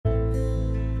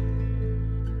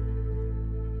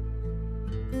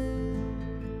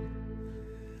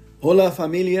Hola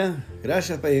familia,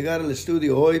 gracias por llegar al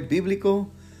estudio hoy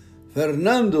bíblico.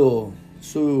 Fernando,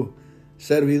 su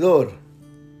servidor.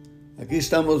 Aquí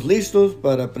estamos listos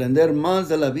para aprender más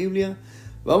de la Biblia.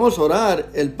 Vamos a orar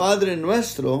el Padre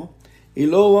Nuestro y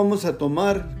luego vamos a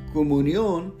tomar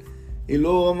comunión y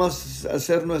luego vamos a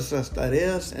hacer nuestras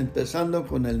tareas empezando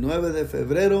con el 9 de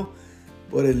febrero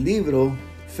por el libro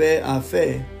Fe a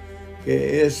Fe,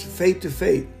 que es Faith to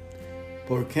Faith,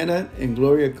 por Kenneth and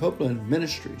Gloria Copeland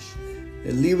Ministries.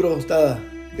 El libro está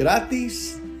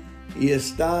gratis y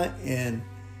está en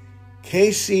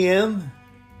kcm.org.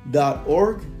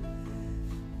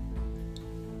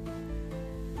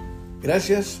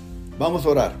 Gracias. Vamos a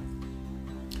orar.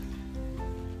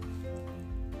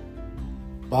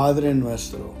 Padre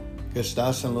nuestro que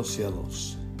estás en los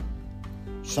cielos,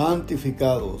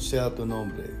 santificado sea tu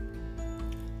nombre.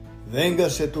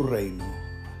 Véngase tu reino.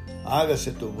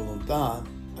 Hágase tu voluntad,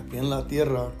 aquí en la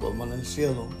tierra como en el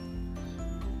cielo.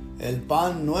 El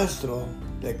pan nuestro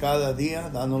de cada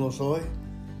día, dánoslo hoy,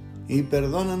 y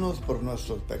perdónanos por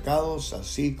nuestros pecados,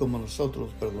 así como nosotros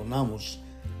perdonamos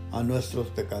a nuestros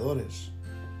pecadores.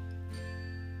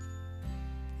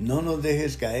 No nos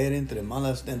dejes caer entre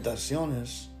malas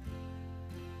tentaciones,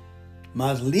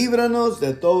 mas líbranos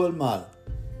de todo el mal.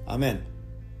 Amén.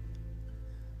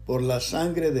 Por la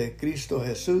sangre de Cristo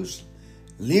Jesús,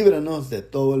 líbranos de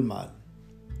todo el mal.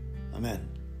 Amén.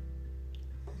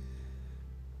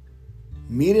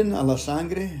 Miren a la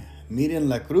sangre, miren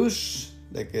la cruz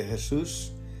de que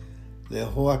Jesús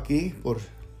dejó aquí, por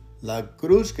la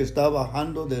cruz que está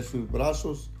bajando de sus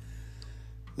brazos,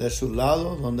 de su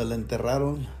lado, donde le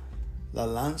enterraron la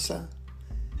lanza.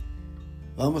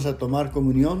 Vamos a tomar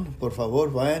comunión. Por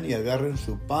favor, vayan y agarren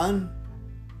su pan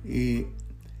y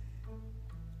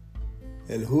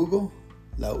el jugo,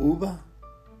 la uva,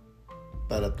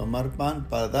 para tomar pan,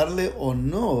 para darle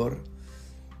honor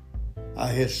a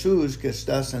Jesús, que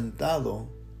está sentado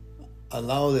al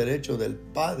lado derecho del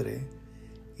Padre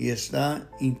y está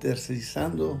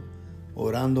intercediendo,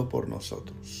 orando por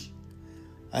nosotros.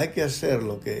 Hay que hacer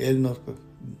lo que Él nos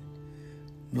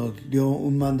dio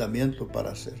un mandamiento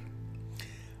para hacer.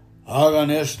 Hagan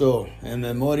esto en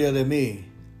memoria de mí.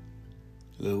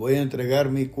 Les voy a entregar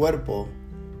mi cuerpo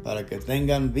para que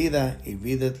tengan vida y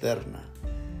vida eterna.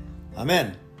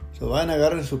 Amén. Vayan a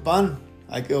agarrar su pan.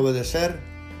 Hay que obedecer.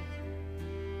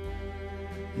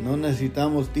 No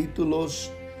necesitamos títulos.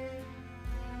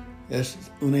 Es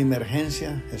una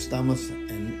emergencia. Estamos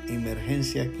en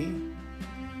emergencia aquí.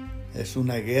 Es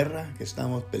una guerra que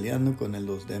estamos peleando con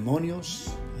los demonios.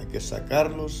 Hay que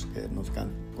sacarlos, que nos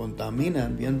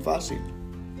contaminan bien fácil.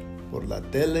 Por la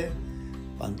tele,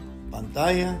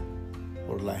 pantalla,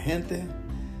 por la gente,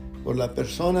 por las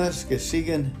personas que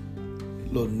siguen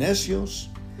los necios,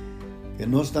 que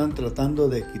no están tratando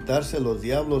de quitarse los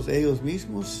diablos ellos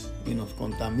mismos y nos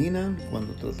contaminan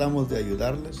cuando tratamos de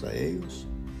ayudarles a ellos.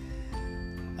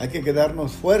 Hay que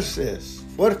quedarnos fuertes,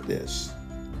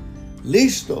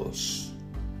 listos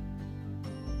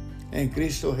en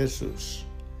Cristo Jesús,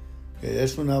 que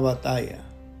es una batalla.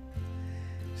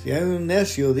 Si hay un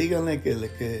necio, díganle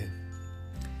que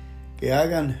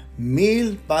hagan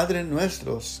 1000 Padres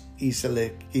Nuestros y se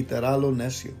le quitará lo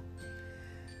necio.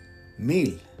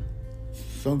 1000.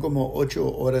 Son como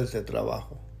 8 horas de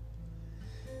trabajo.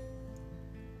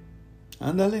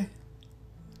 Ándale.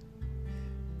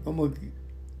 Como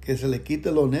que se le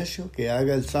quite lo necio, que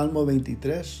haga el Salmo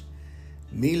 23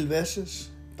 1000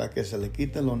 veces para que se le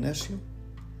quite lo necio.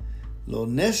 Lo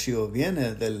necio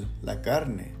viene de la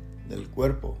carne, del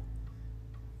cuerpo,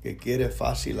 que quiere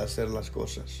fácil hacer las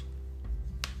cosas.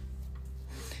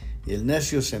 Y el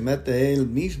necio se mete él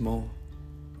mismo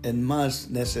en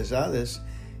más necesidades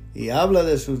y habla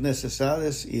de sus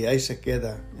necesidades y ahí se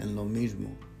queda en lo mismo.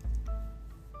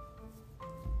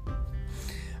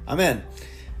 Amén.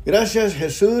 Gracias,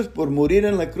 Jesús, por morir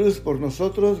en la cruz por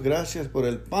nosotros. Gracias por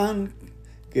el pan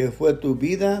que fue tu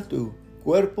vida, tu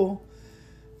cuerpo.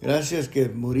 Gracias que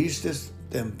moriste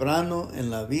temprano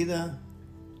en la vida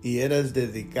y eres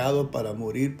dedicado para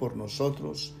morir por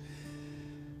nosotros,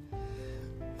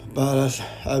 para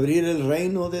abrir el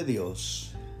reino de Dios.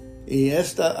 Y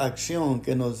esta acción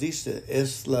que nos diste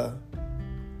es la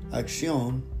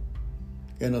acción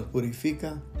que nos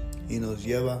purifica y nos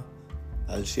lleva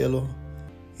al cielo,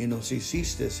 y nos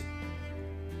hiciste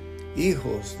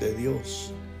hijos de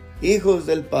Dios, hijos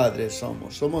del Padre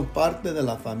somos parte de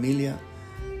la familia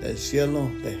del cielo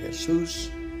de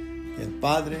Jesús, el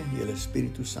Padre y el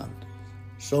Espíritu Santo.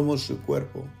 Somos su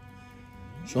cuerpo,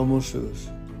 somos sus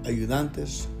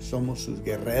ayudantes, somos sus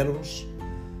guerreros,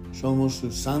 somos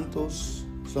sus santos,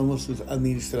 somos sus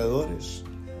administradores.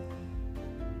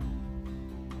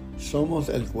 somos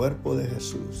el cuerpo de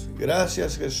Jesús.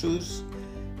 Gracias, Jesús,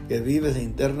 que vives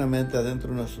internamente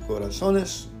adentro de nuestros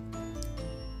corazones.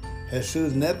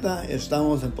 Jesús, neta,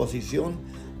 estamos en posición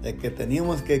de que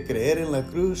teníamos que creer en la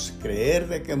cruz,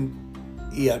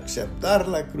 y aceptar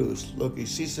la cruz, lo que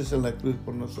hiciste en la cruz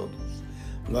por nosotros.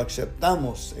 Lo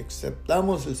aceptamos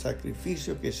el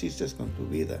sacrificio que hiciste con tu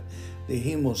vida.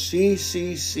 Dijimos sí,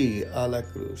 sí, sí a la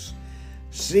cruz.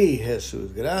 Sí,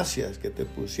 Jesús, gracias que te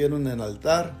pusieron en el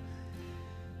altar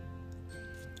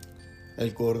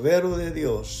el Cordero de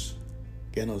Dios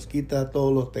que nos quita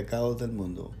todos los pecados del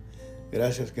mundo.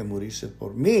 Gracias que muriste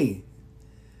por mí.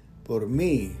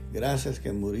 Gracias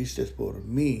que muriste por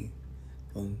mí.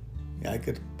 Hay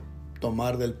que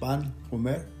tomar del pan,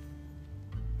 comer.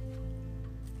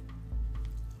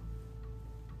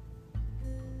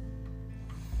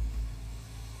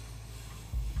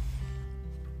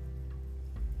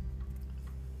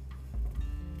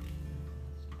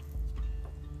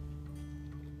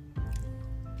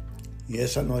 Y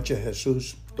esa noche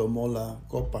Jesús tomó la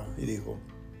copa y dijo: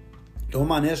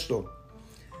 toman esto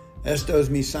es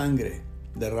mi sangre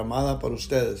derramada por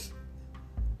ustedes,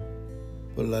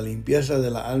 por la limpieza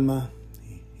de la alma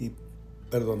y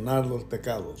perdonar los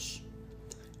pecados.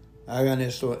 Hagan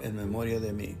esto en memoria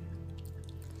de mí.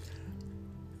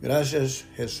 Gracias,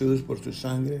 Jesús, por tu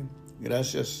sangre.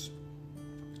 Gracias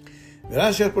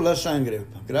por la sangre.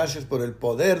 Gracias por el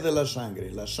poder de la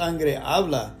sangre. La sangre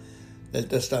habla del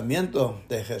testamento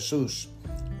de Jesús.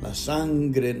 La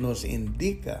sangre nos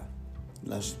indica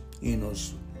y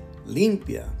nos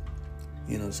limpia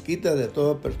y nos quita de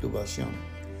toda perturbación.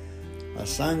 La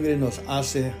sangre nos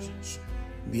hace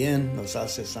bien, nos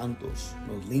hace santos,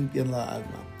 nos limpia la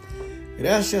alma.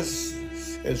 Gracias,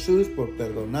 Jesús, por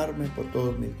perdonarme por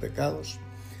todos mis pecados,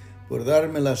 por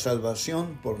darme la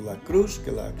salvación, por la cruz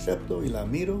que la acepto y la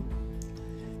miro.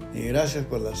 Y gracias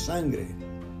por la sangre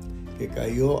que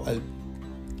cayó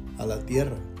a la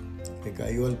tierra, que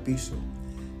cayó al piso.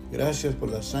 Gracias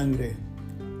por la sangre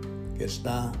que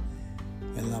está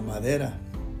en la madera,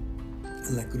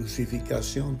 en la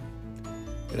crucificación.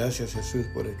 Gracias, Jesús,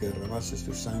 por el que derramaste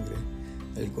tu sangre,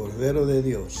 el Cordero de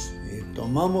Dios. Y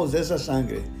tomamos de esa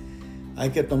sangre.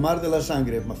 Hay que tomar de la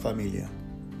sangre, mi familia.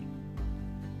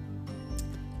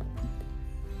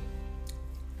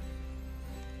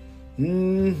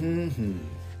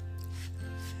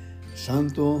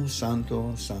 Santo,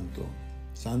 santo, santo.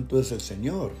 Santo es el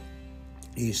Señor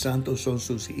y santos son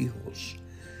sus hijos.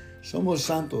 Somos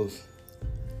santos,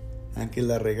 aunque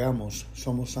la regamos,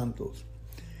 somos santos.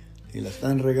 Si la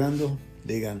están regando,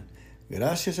 digan: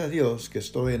 gracias a Dios que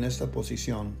estoy en esta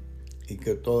posición y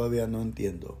que todavía no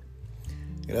entiendo.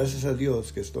 Gracias a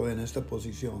Dios que estoy en esta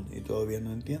posición y todavía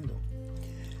no entiendo.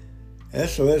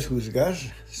 Eso es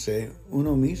juzgarse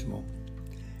uno mismo,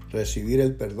 recibir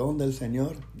el perdón del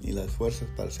Señor y las fuerzas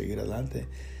para seguir adelante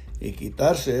y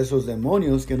quitarse esos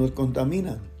demonios que nos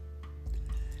contaminan.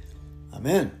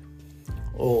 Amén.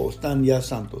 O están ya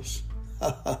santos.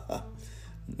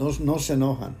 No se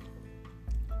enojan.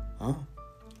 ¿Ah?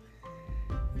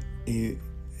 Y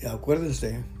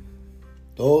acuérdense,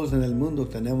 todos en el mundo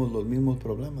tenemos los mismos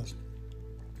problemas.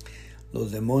 Los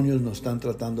demonios nos están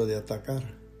tratando de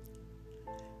atacar.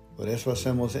 Por eso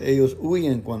ellos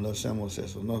huyen cuando hacemos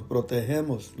eso. Nos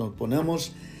protegemos, nos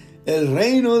ponemos el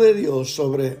reino de Dios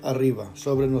sobre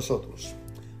nosotros.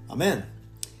 Amén.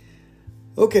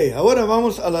 Ok, ahora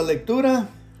vamos a la lectura.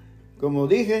 Como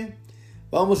dije,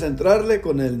 vamos a entrarle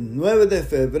con el 9 de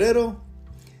febrero.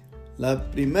 La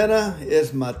primera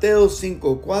es Mateo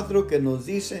 5:4, que nos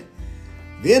dice: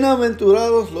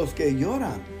 bienaventurados los que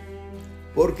lloran,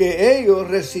 porque ellos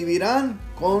recibirán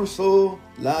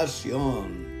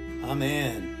consolación.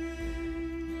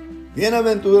 Amén.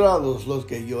 Bienaventurados los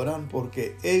que lloran,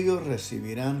 porque ellos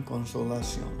recibirán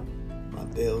consolación.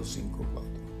 Mateo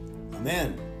 5:4.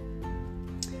 Amén.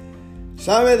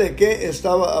 ¿Sabe de qué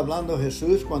estaba hablando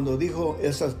Jesús cuando dijo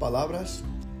esas palabras?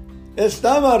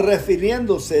 Estaba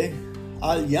refiriéndose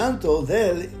al llanto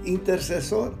del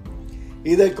intercesor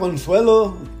y del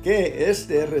consuelo que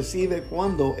éste recibe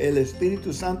cuando el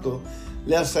Espíritu Santo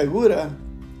le asegura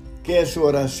que su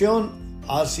oración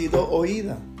ha sido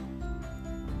oída.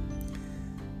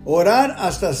 Orar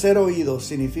hasta ser oído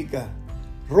significa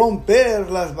romper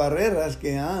las barreras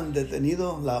que han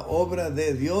detenido la obra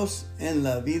de Dios en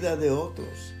la vida de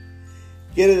otros.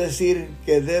 Quiere decir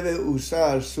que debe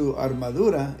usar su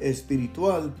armadura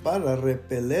espiritual para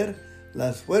repeler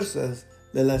las fuerzas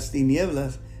de las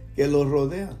tinieblas que los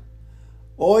rodean.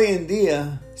 Hoy en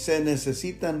día se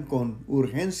necesitan con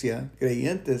urgencia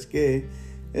creyentes que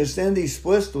estén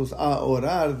dispuestos a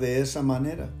orar de esa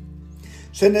manera.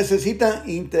 Se necesitan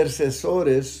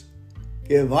intercesores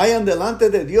que vayan delante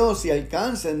de Dios y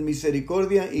alcancen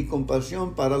misericordia y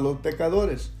compasión para los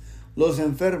pecadores, los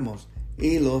enfermos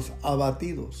y los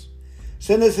abatidos.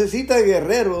 Se necesita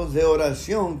guerreros de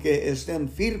oración que estén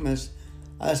firmes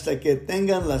hasta que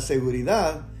tengan la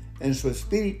seguridad en su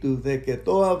espíritu de que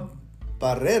toda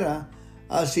barrera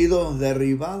ha sido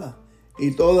derribada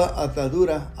y toda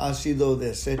atadura ha sido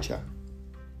deshecha.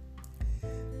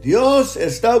 Dios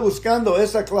está buscando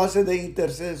esa clase de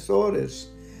intercesores,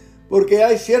 porque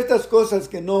hay ciertas cosas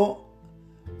que no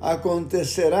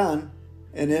acontecerán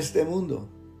en este mundo,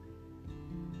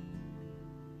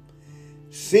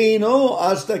 sino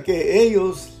hasta que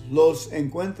ellos los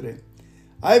encuentren.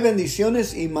 Hay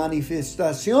bendiciones y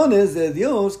manifestaciones de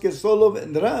Dios que solo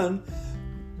vendrán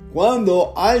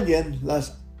cuando alguien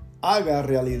las haga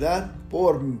realidad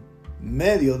por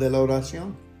medio de la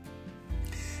oración.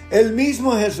 El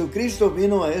mismo Jesucristo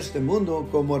vino a este mundo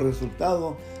como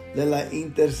resultado de la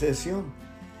intercesión.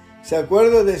 ¿Se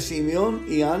acuerda de Simeón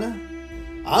y Ana?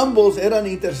 Ambos eran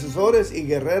intercesores y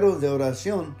guerreros de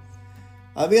oración.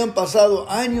 Habían pasado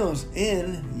años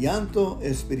en llanto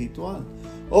espiritual,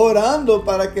 orando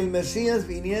para que el Mesías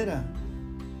viniera.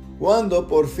 Cuando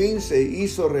por fin se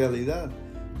hizo realidad,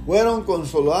 fueron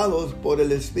consolados por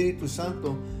el Espíritu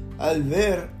Santo al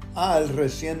ver al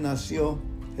recién nacido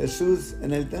Jesús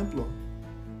en el templo.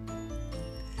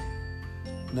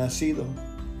 Nacido.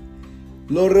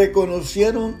 Lo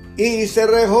reconocieron y se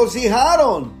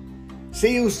regocijaron.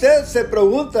 Si usted se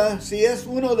pregunta si es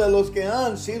uno de los que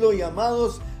han sido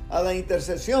llamados a la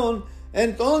intercesión,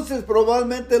 entonces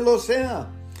probablemente lo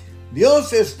sea.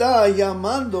 Dios está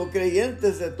llamando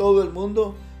creyentes de todo el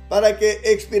mundo para que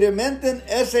experimenten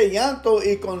ese llanto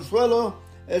y consuelo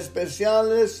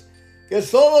especiales que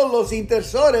solo los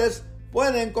intercesores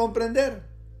pueden comprender.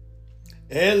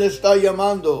 Él está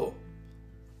llamándolo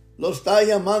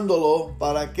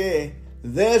para que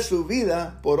dé su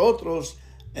vida por otros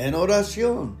en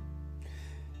oración.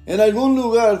 En algún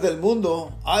lugar del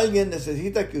mundo, alguien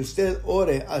necesita que usted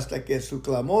ore hasta que su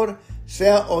clamor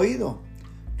sea oído.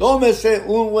 Tómese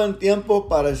un buen tiempo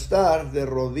para estar de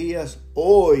rodillas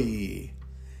hoy.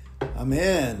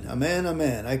 Amén, amén,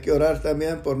 amén. Hay que orar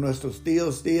también por nuestros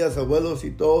tíos, tías, abuelos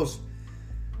y todos.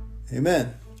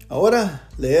 Amén. Ahora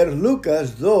leer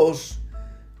Lucas 2,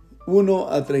 1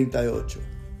 a 38.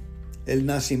 El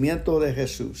nacimiento de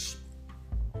Jesús.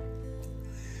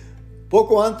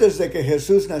 Poco antes de que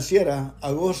Jesús naciera,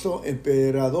 Augusto,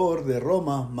 emperador de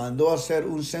Roma, mandó hacer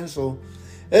un censo,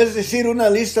 es decir, una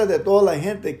lista de toda la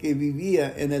gente que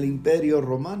vivía en el imperio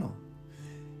romano.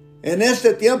 En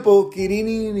este tiempo,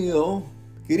 Quirinio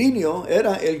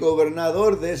era el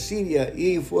gobernador de Siria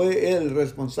y fue el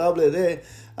responsable de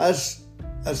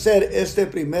hacer este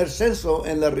primer censo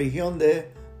en la región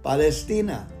de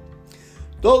Palestina.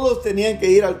 Todos tenían que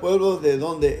ir al pueblo de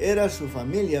donde era su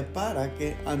familia para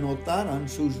que anotaran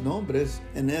sus nombres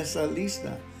en esa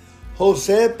lista.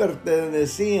 José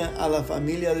pertenecía a la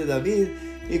familia de David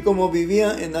y como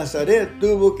vivía en Nazaret,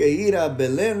 tuvo que ir a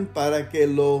Belén para que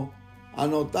lo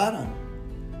anotaran,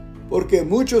 porque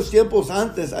muchos tiempos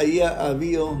antes allí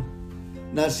había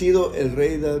nacido el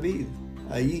rey David.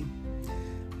 Allí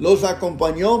los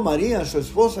acompañó María, su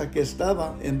esposa, que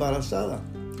estaba embarazada.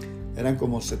 Eran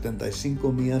como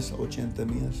 75 millas, 80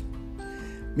 millas.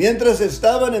 Mientras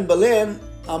estaban en Belén,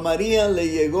 a María le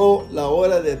llegó la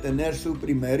hora de tener su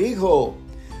primer hijo.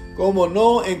 Como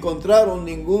no encontraron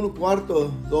ningún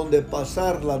cuarto donde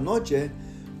pasar la noche,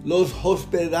 los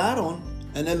hospedaron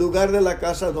en el lugar de la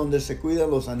casa donde se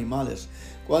cuidan los animales.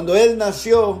 Cuando el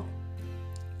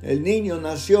niño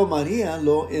nació, María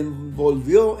lo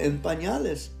envolvió en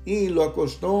pañales y lo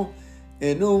acostó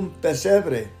en un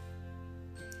pesebre.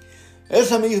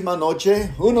 Esa misma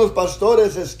noche, unos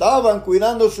pastores estaban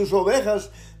cuidando sus ovejas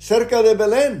cerca de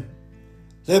Belén.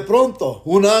 De pronto,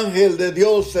 un ángel de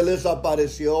Dios se les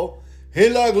apareció y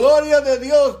la gloria de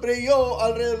Dios brilló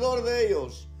alrededor de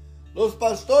ellos. Los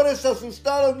pastores se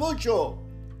asustaron mucho,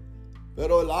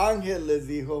 pero el ángel les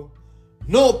dijo: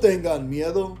 no tengan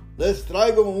miedo, les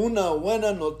traigo una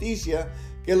buena noticia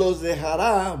que los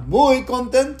dejará muy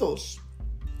contentos.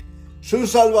 Su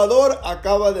Salvador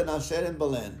acaba de nacer en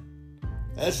Belén.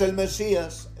 Es el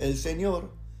Mesías, el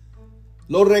Señor.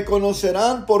 Lo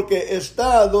reconocerán porque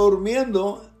está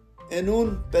durmiendo en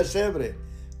un pesebre,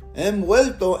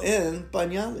 envuelto en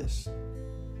pañales.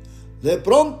 De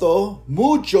pronto,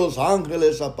 muchos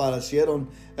ángeles aparecieron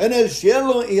en el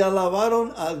cielo y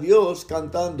alabaron a Dios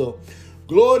cantando: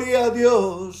 gloria a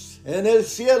Dios en el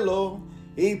cielo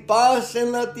y paz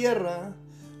en la tierra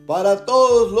para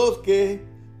todos los que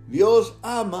Dios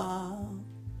ama.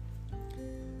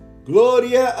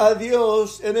 Gloria a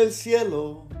Dios en el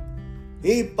cielo,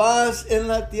 y paz en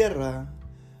la tierra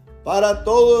para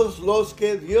todos los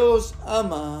que Dios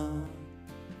ama.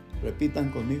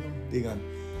 Repitan conmigo, digan: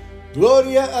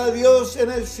 gloria a Dios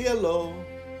en el cielo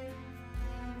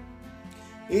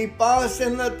y paz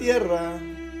en la tierra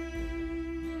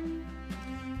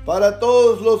para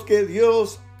todos los que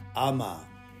Dios ama.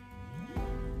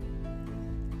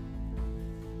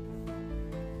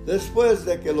 Después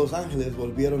de que los ángeles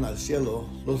volvieron al cielo,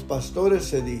 los pastores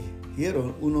se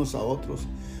dijeron unos a otros: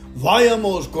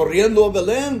 vayamos corriendo a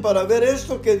Belén para ver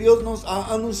esto que Dios nos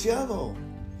ha anunciado.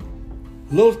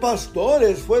 Los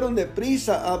pastores fueron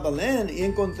deprisa a Belén y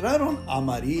encontraron a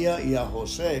María y a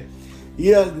José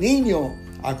y al niño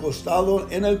acostado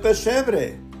en el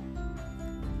pesebre.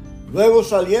 Luego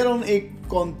salieron y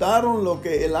contaron lo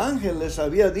que el ángel les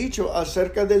había dicho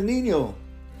acerca del niño.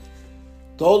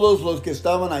 Todos los que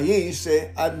estaban allí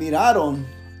se admiraron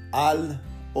al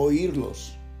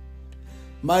oírlos.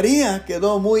 María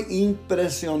quedó muy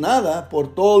impresionada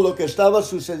por todo lo que estaba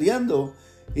sucediendo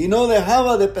y no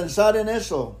dejaba de pensar en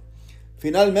eso.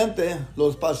 Finalmente,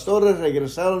 los pastores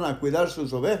regresaron a cuidar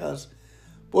sus ovejas.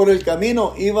 Por el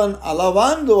camino iban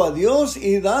alabando a Dios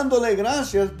y dándole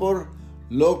gracias por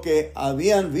lo que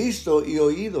habían visto y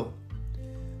oído.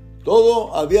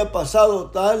 Todo había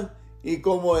pasado tal y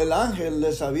como el ángel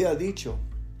les había dicho.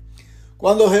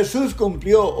 Cuando Jesús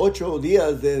cumplió 8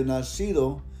 días de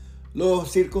nacido, lo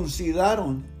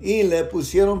circuncidaron y le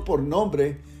pusieron por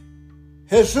nombre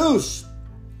Jesús.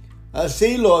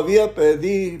 Así lo había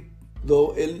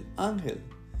pedido el ángel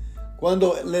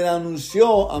cuando le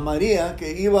anunció a María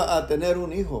que iba a tener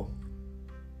un hijo.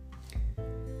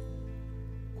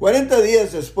 40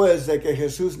 días después de que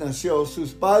Jesús nació,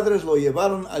 sus padres lo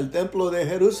llevaron al templo de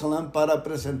Jerusalén para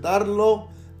presentarlo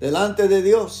delante de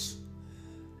Dios.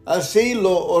 Así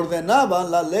lo ordenaba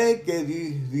la ley que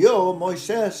dio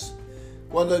Moisés.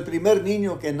 Cuando el primer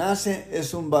niño que nace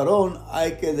es un varón,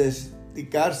 hay que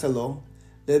dedicárselo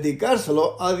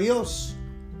a Dios.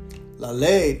 La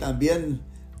ley también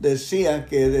decía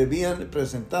que debían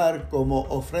presentar como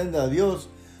ofrenda a Dios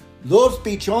 2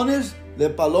 pichones de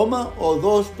paloma o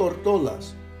 2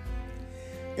 tortolas.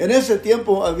 En ese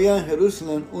tiempo había en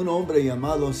Jerusalén un hombre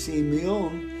llamado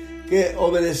Simeón que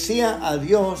obedecía a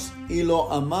Dios y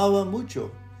lo amaba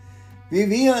mucho.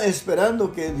 Vivía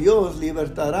esperando que Dios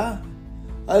libertará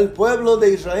al pueblo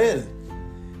de Israel.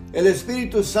 El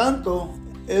Espíritu Santo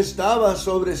estaba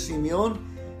sobre Simeón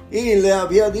y le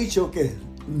había dicho que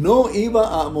no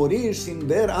iba a morir sin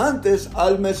ver antes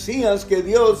al Mesías que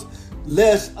Dios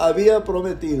les había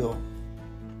prometido.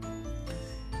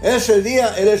 Ese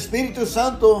día el Espíritu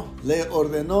Santo le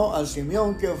ordenó a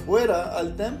Simeón que fuera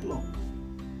al templo.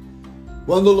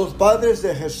 Cuando los padres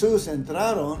de Jesús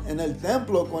entraron en el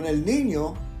templo con el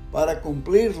niño para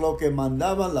cumplir lo que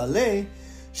mandaba la ley,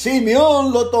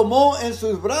 Simeón lo tomó en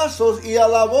sus brazos y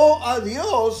alabó a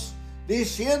Dios,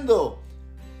 diciendo: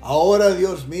 ahora,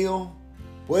 Dios mío,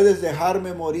 puedes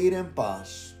dejarme morir en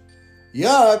paz.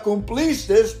 Ya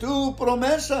cumpliste tu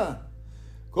promesa.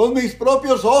 Con mis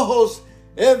propios ojos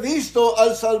he visto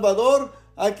al Salvador,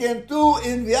 a quien tú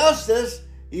enviaste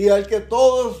y al que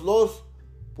todos los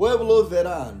pueblos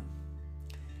verán.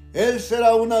 Él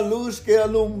será una luz que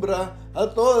alumbra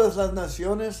a todas las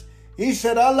naciones y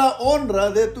será la honra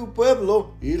de tu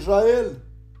pueblo Israel.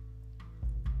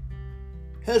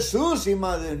 Jesús y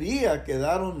María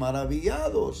quedaron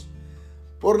maravillados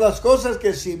por las cosas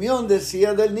que Simeón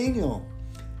decía del niño.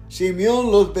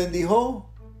 Simeón los bendijo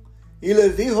y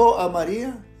les dijo a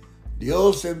María: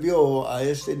 Dios envió a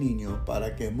este niño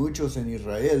para que muchos en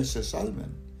Israel se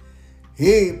salven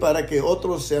y para que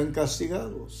otros sean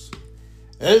castigados.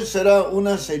 Él será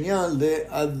una señal de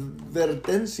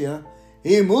advertencia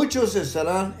y muchos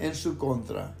estarán en su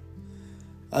contra.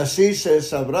 Así se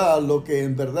sabrá lo que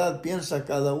en verdad piensa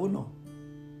cada uno.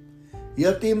 Y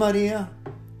a ti, María,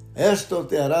 esto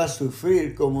te hará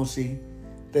sufrir como si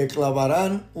te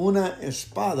clavaran una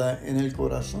espada en el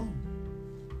corazón.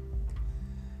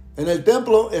 En el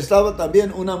templo estaba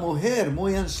también una mujer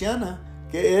muy anciana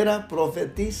que era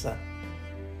profetisa.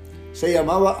 Se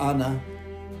llamaba Ana.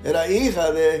 Era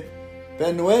hija de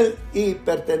Penuel y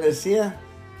pertenecía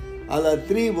a la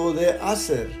tribu de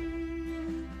Aser.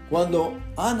 Cuando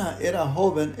Ana era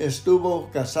joven, estuvo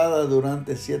casada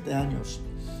durante 7 años.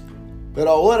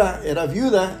 Pero ahora era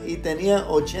viuda y tenía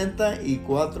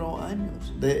 84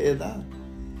 años de edad.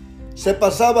 Se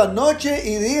pasaba noche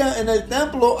y día en el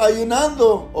templo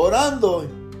ayunando, orando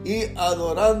y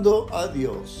adorando a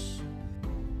Dios.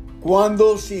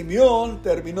 Cuando Simeón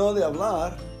terminó de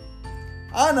hablar,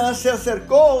 Ana se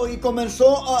acercó y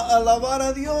comenzó a alabar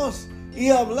a Dios y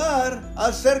hablar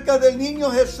acerca del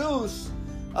niño Jesús.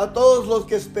 a todos los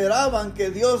que esperaban que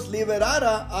Dios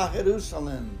liberara a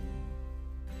Jerusalén.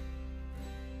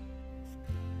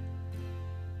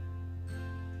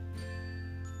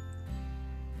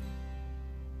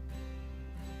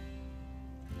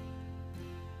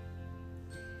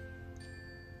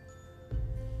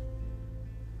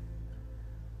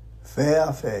 Fe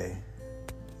a Fe,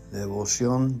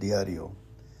 devoción diario,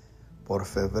 por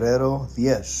febrero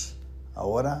 10.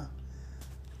 Ahora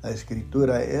la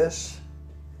escritura es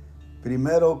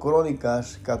 1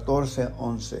 Crónicas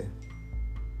 14:11.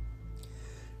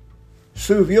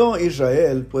 Subió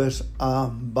Israel pues a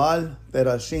Baal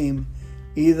Perasim,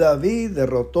 y David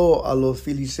derrotó a los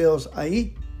filisteos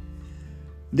ahí.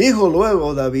 Dijo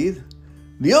luego David: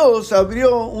 Dios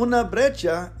abrió una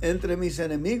brecha entre mis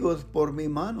enemigos por mi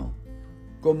mano,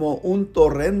 como un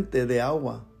torrente de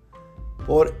agua.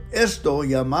 Por esto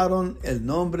llamaron el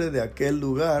nombre de aquel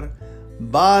lugar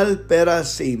Baal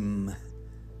Perasim.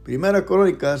 1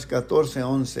 Crónicas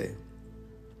 14:11.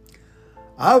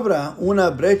 Abra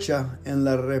una brecha en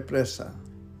la represa.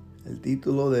 El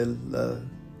título de la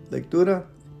lectura: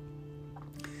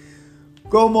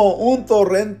 como un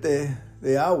torrente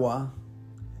de agua.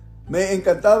 Me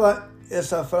encantaba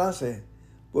esa frase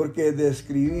porque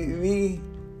describí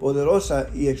poderosa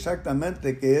y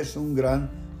exactamente que es un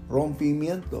gran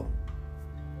rompimiento.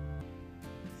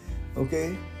 ¿Ok?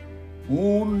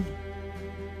 Un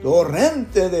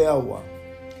torrente de agua.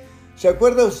 ¿Se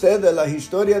acuerda usted de la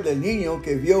historia del niño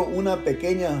que vio una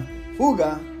pequeña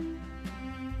fuga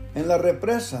en la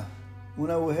represa,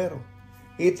 un agujero,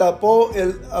 y tapó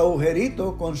el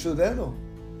agujerito con su dedo?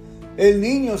 El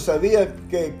niño sabía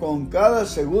que con cada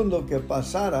segundo que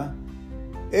pasara,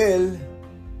 el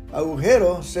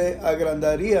agujero se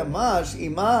agrandaría más y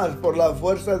más por la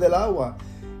fuerza del agua,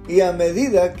 y a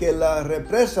medida que la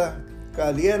represa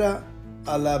cadiera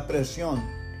a la presión,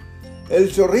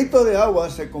 el chorrito de agua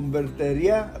se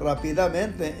convertiría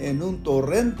rápidamente en un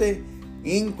torrente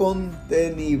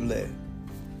incontenible.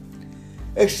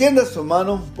 Extienda su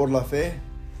mano por la fe.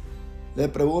 Le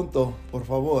pregunto, por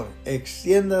favor,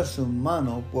 extienda su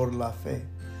mano por la fe,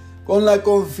 con la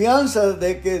confianza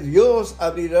de que Dios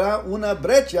abrirá una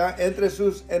brecha entre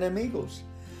sus enemigos,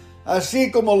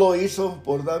 así como lo hizo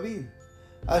por David.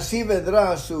 Así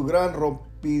vendrá su gran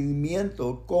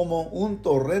rompimiento como un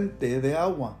torrente de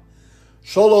agua.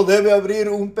 Solo debe abrir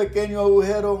un pequeño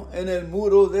agujero en el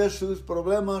muro de sus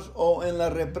problemas o en la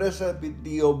represa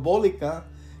diabólica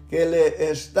que le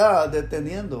está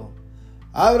deteniendo.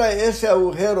 Abra ese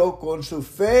agujero con su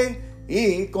fe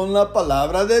y con la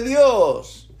palabra de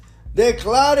Dios.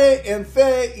 Declare en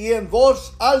fe y en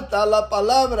voz alta la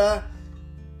palabra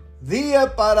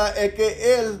día para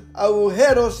que el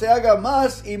agujero se haga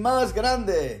más y más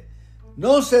grande.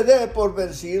 No se dé por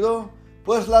vencido,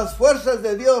 pues las fuerzas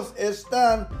de Dios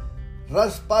están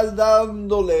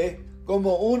respaldándole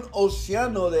como un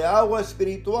océano de agua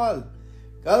espiritual.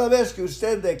 Cada vez que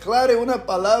usted declare una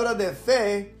palabra de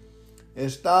fe,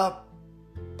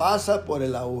 pasa por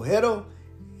el agujero,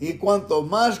 y cuanto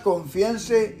más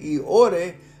confiese y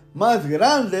ore, más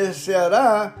grande se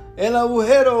hará el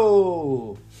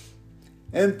agujero.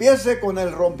 Empiece con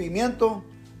el rompimiento.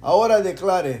 Ahora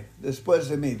declare después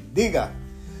de mí. Diga: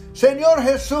 Señor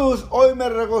Jesús, hoy me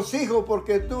regocijo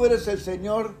porque tú eres el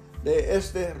Señor de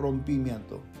este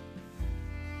rompimiento.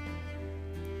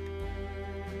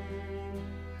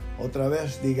 Otra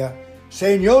vez diga: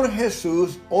 Señor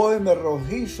Jesús, hoy me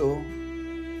regocijo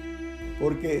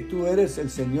porque tú eres el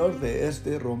Señor de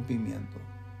este rompimiento.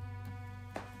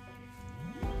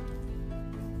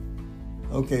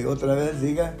 Ok, otra vez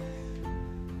diga: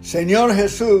 Señor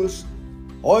Jesús,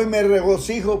 hoy me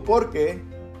regocijo porque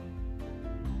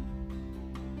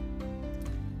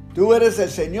tú eres el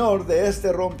Señor de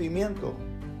este rompimiento.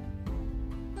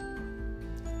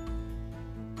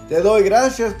 Te doy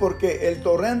gracias porque el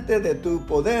torrente de tu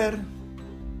poder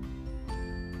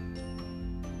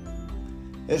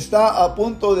está a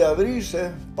punto de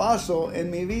abrirse paso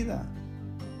en mi vida.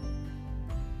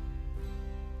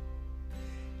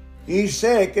 Y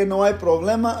sé que no hay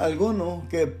problema alguno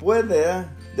que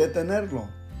pueda detenerlo.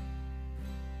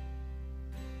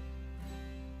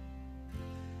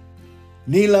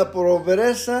 Ni la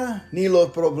pobreza ni los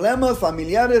problemas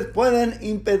familiares pueden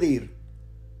impedir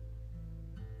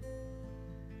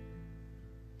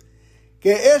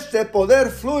que este poder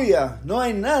fluya. No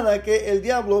hay nada que el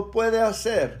diablo puede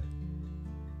hacer.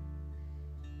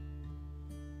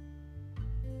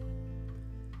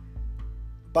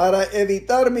 Para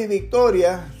evitar mi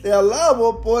victoria, te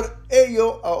alabo por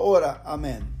ello ahora.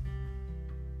 Amén.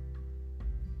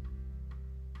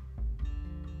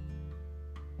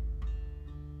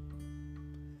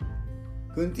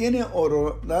 Continúe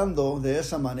orando de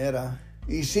esa manera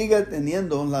y siga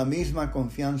teniendo la misma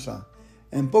confianza.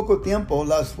 En poco tiempo,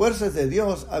 las fuerzas de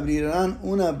Dios abrirán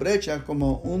una brecha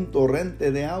como un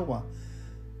torrente de agua,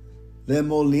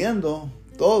 demoliendo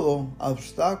todo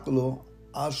obstáculo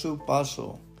a su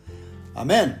paso.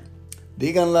 Amén.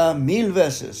 Díganla 1000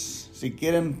 veces si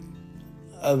quieren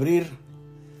abrir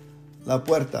la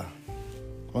puerta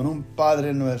con un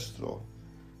Padre Nuestro,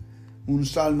 un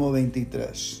Salmo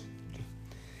 23.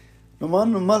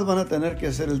 Nomás van a tener que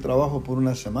hacer el trabajo por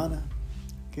una semana,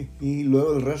 y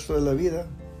luego el resto de la vida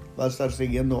va a estar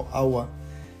siguiendo agua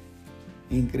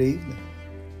increíble.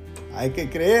 Hay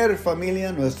que creer,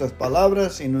 familia, nuestras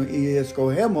palabras y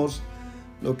escogemos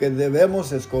lo que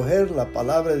debemos escoger, la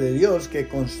palabra de Dios que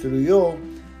construyó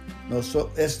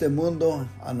este mundo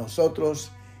a nosotros,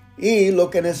 y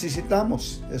lo que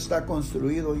necesitamos está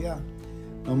construido ya,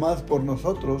 nomás por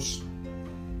nosotros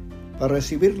para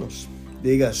recibirlos.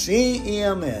 Diga sí y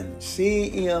amén,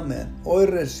 sí y amén. Hoy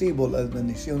recibo las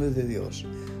bendiciones de Dios.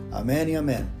 Amén y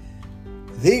amén.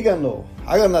 Díganlo,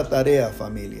 hagan la tarea,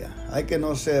 familia. Hay que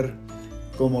no ser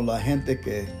como la gente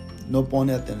que no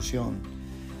pone atención.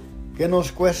 ¿Qué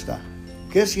nos cuesta?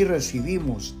 ¿Qué si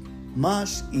recibimos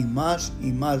más y más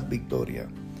y más victoria?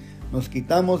 Nos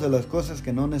quitamos de las cosas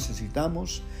que no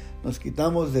necesitamos,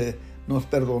 nos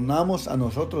perdonamos a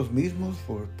nosotros mismos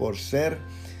por ser,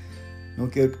 no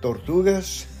que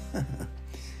tortugas,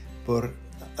 por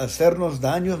hacernos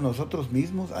daños nosotros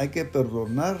mismos. Hay que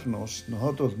perdonarnos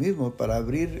nosotros mismos para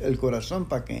abrir el corazón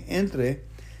para que entre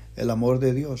el amor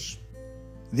de Dios.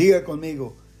 Diga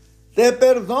conmigo: te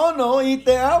perdono y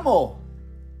te amo.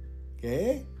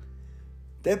 ¿Qué?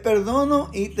 Te perdono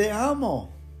y te amo.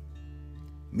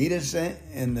 Mírense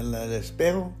en el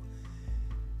espejo.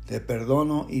 Te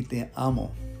perdono y te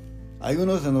amo. Hay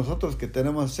unos de nosotros que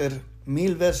tenemos que hacer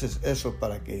 1000 veces eso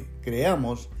para que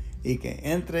creamos y que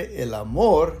entre el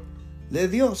amor de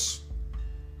Dios.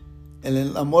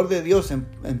 El amor de Dios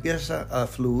empieza a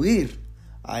fluir,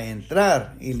 a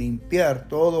entrar y limpiar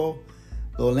todo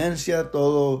dolencia,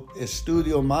 todo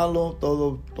estudio malo,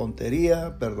 todo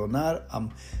tontería, perdonar.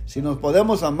 Si nos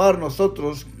podemos amar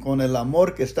nosotros con el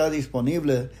amor que está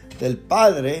disponible del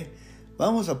Padre,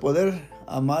 vamos a poder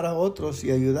amar a otros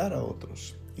y ayudar a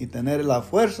otros y tener la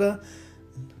fuerza,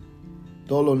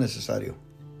 todo lo necesario.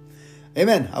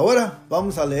 Amén. Ahora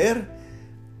vamos a leer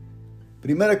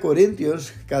 1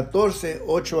 Corintios 14,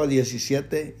 8 a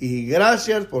 17. Y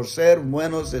gracias por ser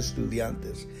buenos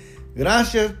estudiantes.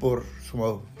 Gracias por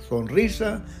su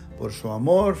sonrisa, por su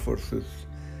amor, por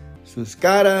sus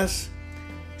caras,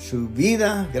 su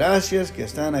vida. Gracias que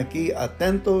están aquí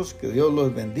atentos. Que Dios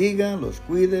los bendiga, los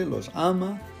cuide, los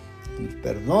ama, los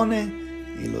perdone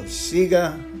y los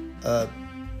siga.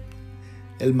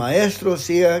 El Maestro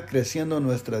siga creciendo en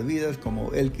nuestras vidas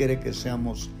como Él quiere que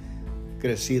seamos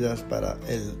crecidas para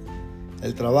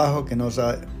el trabajo que nos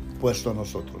ha puesto a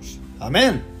nosotros.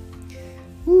 Amén.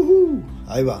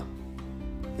 Ahí va.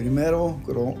 Primero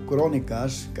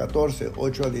Crónicas 14,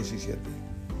 8 a 17.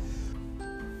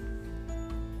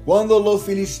 Cuando los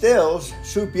filisteos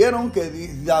supieron que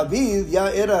David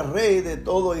ya era rey de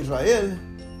todo Israel,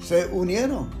 se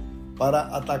unieron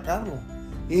para atacarlo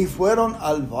y fueron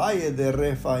al valle de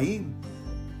Refaim,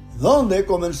 donde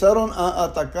comenzaron a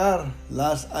atacar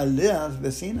las aldeas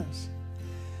vecinas.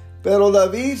 Pero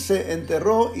David se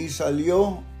enterró y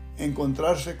salió a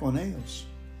encontrarse con ellos.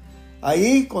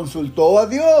 Ahí consultó a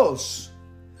Dios: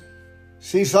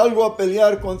 si salgo a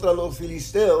pelear contra los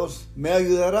filisteos, ¿me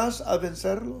ayudarás a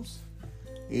vencerlos?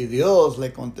 Y Dios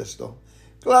le contestó: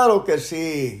 claro que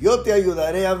sí, yo te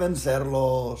ayudaré a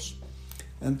vencerlos.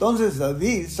 Entonces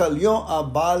David salió a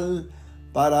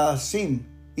Baal-Parasim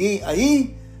y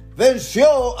ahí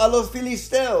venció a los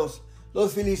filisteos.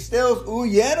 Los filisteos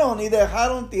huyeron y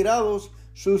dejaron tirados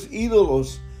sus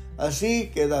ídolos. Así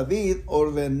que David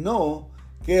ordenó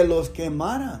que los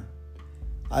quemaran.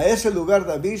 A ese lugar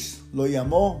David lo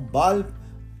llamó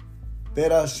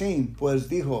Baal-Perasim, pues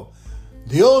dijo: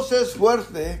 Dios es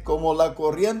fuerte como la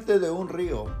corriente de un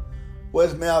río,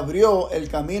 pues me abrió el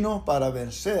camino para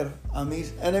vencer a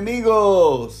mis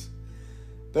enemigos.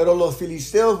 Pero los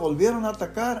filisteos volvieron a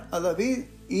atacar a David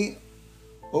y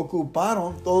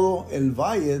ocuparon todo el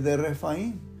valle de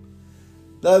Refaim.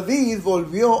 David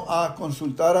volvió a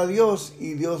consultar a Dios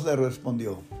y Dios le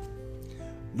respondió: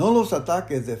 no los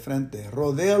ataques de frente,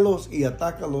 rodéalos y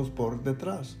atácalos por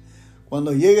detrás.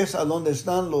 Cuando llegues a donde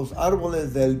están los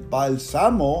árboles del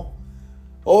bálsamo,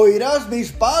 oirás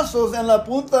mis pasos en la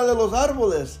punta de los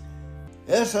árboles.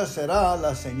 Esa será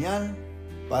la señal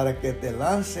para que te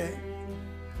lance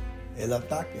el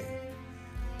ataque.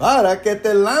 para que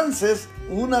te lances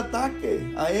un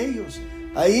ataque a ellos.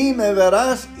 Ahí me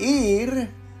verás ir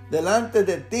delante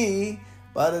de ti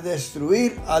para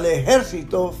destruir al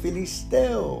ejército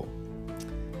filisteo.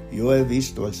 Yo he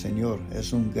visto al Señor,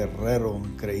 es un guerrero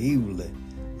increíble.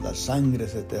 La sangre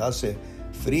se te hace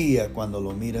fría cuando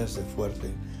lo miras de fuerte.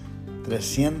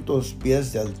 300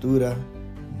 pies de altura,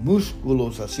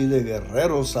 músculos así de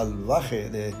guerrero salvaje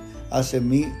de hace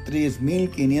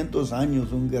 3.500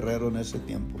 años, un guerrero en ese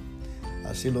tiempo.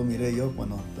 Así lo miré yo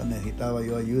cuando necesitaba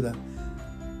yo ayuda.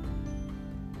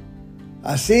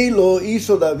 Así lo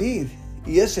hizo David,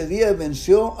 y ese día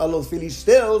venció a los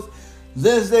filisteos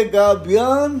desde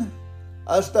Gabión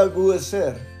hasta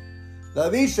Gueser.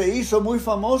 David se hizo muy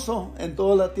famoso en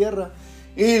toda la tierra,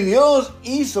 y Dios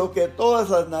hizo que todas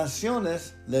las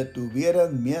naciones le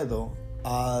tuvieran miedo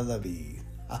a David.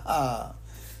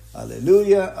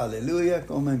 Aleluya, aleluya,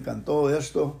 como me encantó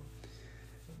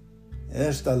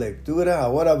esta lectura.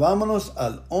 Ahora vámonos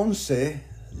al 11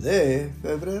 de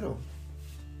febrero.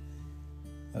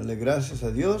 Dale gracias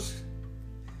a Dios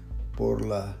por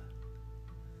la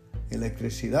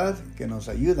electricidad que nos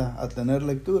ayuda a tener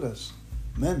lecturas.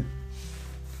 Amén.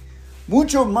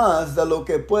 Mucho más de lo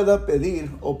que pueda pedir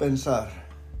o pensar.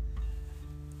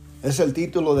 Es el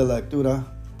título de la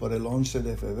lectura por el 11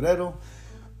 de febrero.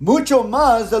 Mucho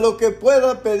más de lo que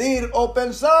pueda pedir o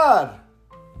pensar.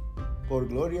 Por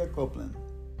Gloria Copeland.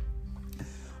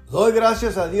 Doy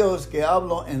gracias a Dios que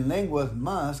hablo en lenguas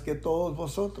más que todos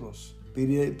vosotros.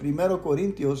 1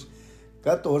 Corintios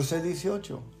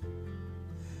 14:18.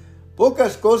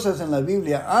 Pocas cosas en la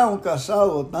Biblia han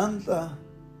causado tanta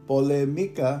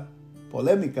polémica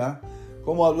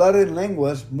como hablar en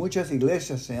lenguas. Muchas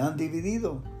iglesias se han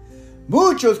dividido.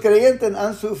 Muchos creyentes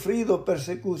han sufrido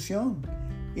persecución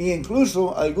e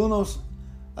incluso algunos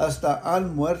hasta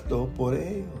han muerto por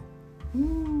ello.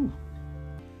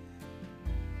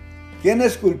 ¿Quién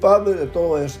es culpable de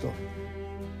todo esto?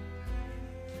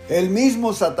 El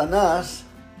mismo Satanás.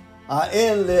 A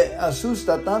él le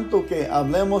asusta tanto que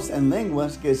hablemos en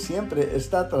lenguas que siempre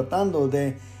está tratando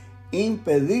de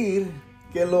impedir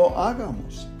que lo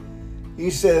hagamos.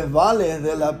 Y se vale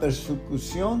de la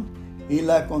persecución y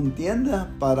la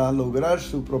contienda para lograr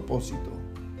su propósito.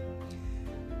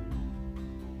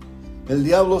 El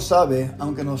diablo sabe,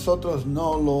 aunque nosotros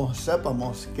no lo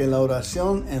sepamos, que la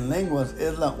oración en lenguas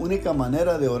es la única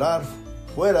manera de orar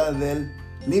fuera del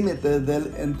límite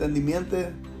del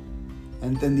entendimiento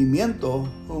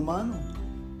humano.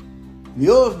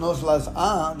 Dios nos las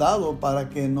ha dado para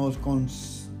que nos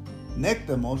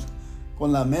conectemos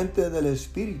con la mente del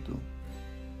Espíritu.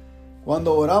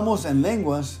 Cuando oramos en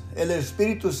lenguas, el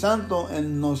Espíritu Santo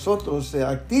en nosotros se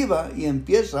activa y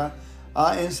empieza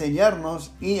a enseñarnos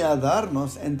y a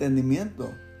darnos entendimiento.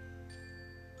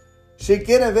 Si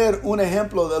quiere ver un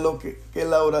ejemplo de lo que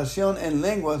la oración en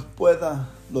lenguas pueda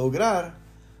lograr,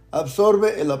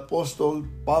 absorbe el apóstol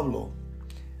Pablo.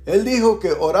 Él dijo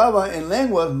que oraba en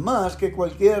lenguas más que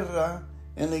cualquiera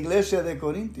en la iglesia de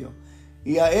Corintio.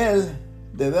 Y a él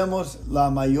debemos la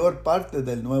mayor parte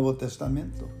del Nuevo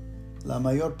Testamento. La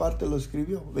mayor parte lo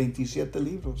escribió, 27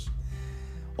 libros.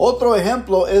 Otro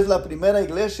ejemplo es la primera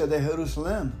iglesia de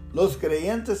Jerusalén. Los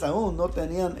creyentes aún no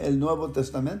tenían el Nuevo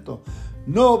Testamento.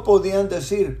 No podían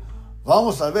decir,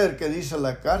 vamos a ver qué dice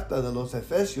la carta de los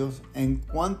Efesios en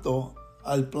cuanto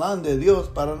al plan de Dios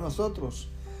para nosotros.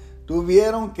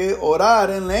 Tuvieron que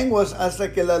orar en lenguas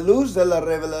hasta que la luz de la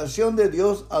revelación de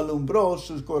Dios alumbró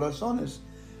sus corazones.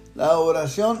 La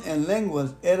oración en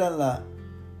lenguas era la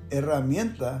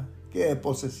herramienta que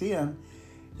poseían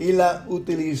y la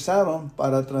utilizaron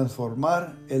para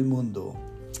transformar el mundo.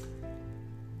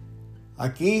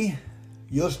 Aquí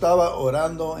yo estaba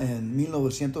orando en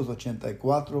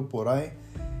 1984 por ahí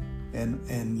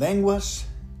en lenguas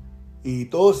y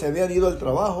todos se habían ido al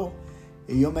trabajo.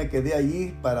 Y yo me quedé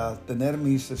allí para tener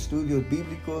mis estudios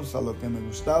bíblicos a lo que me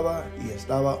gustaba y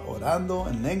estaba orando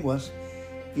en lenguas.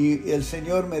 Y el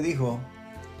Señor me dijo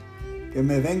que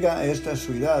me venga a esta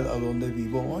ciudad a donde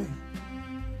vivo hoy.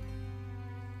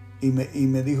 Y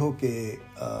me dijo que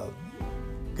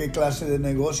qué clase de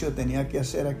negocio tenía que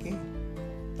hacer aquí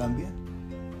también.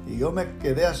 Y yo me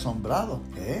quedé asombrado.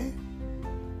 ¿Qué?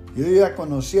 Yo ya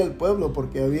conocía el pueblo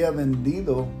porque había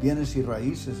vendido bienes y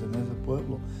raíces en ese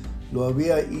pueblo. Lo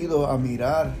había ido a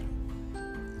mirar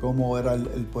cómo era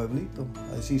el pueblito,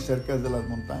 así cerca de las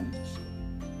montañas.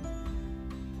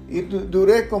 Y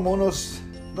duré como unos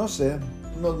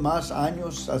más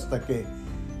años hasta que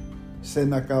se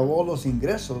me acabó los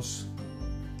ingresos.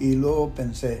 Y luego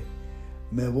pensé,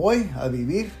 ¿me voy a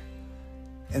vivir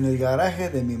en el garaje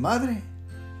de mi madre?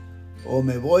 ¿O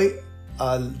me voy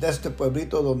de este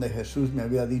pueblito donde Jesús me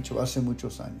había dicho hace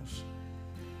muchos años.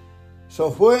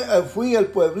 Fui al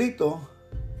pueblito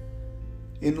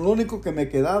y lo único que me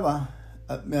quedaba,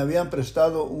 me habían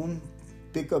prestado un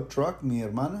pickup truck, mi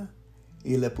hermana,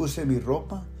 y le puse mi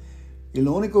ropa. Y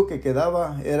lo único que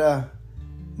quedaba era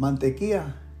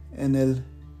mantequilla en el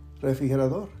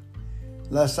refrigerador.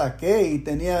 La saqué y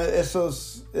tenía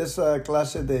esa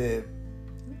clase de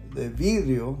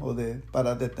vidrio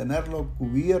para detenerlo,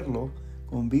 cubrirlo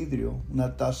con vidrio,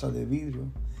 una taza de vidrio.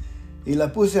 Y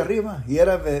la puse arriba, y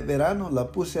era verano,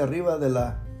 la puse arriba de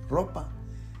la ropa,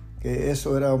 que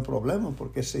eso era un problema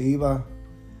porque se iba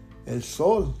el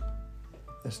sol.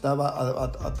 Estaba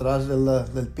atrás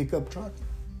del pickup truck,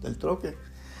 del troque.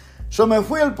 Me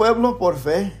fui al pueblo por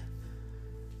fe.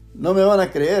 No me van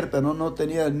a creer, pero no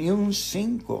tenía ni un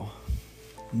 5,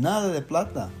 nada de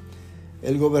plata.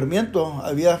 El gobierno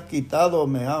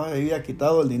me había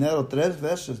quitado el dinero 3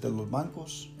 veces de los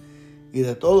bancos y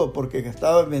de todo, porque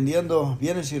estaba vendiendo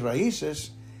bienes y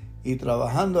raíces y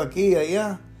trabajando aquí y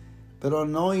allá, pero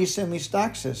no hice mis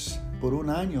taxes por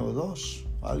 1 año o 2,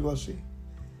 algo así.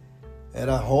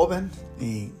 Era joven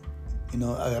y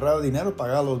no agarraba dinero,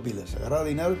 pagaba los biles,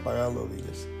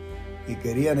 y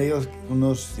querían ellos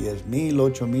unos $10,000,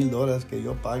 $8,000 que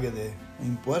yo pague de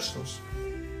impuestos.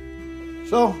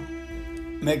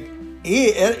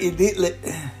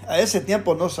 A ese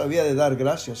tiempo no sabía de dar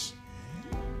gracias.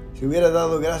 Si hubiera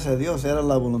dado gracias a Dios, era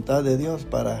la voluntad de Dios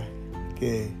para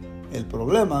que el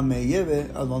problema me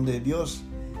lleve a donde Dios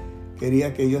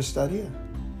quería que yo estaría.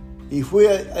 Y fui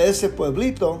a ese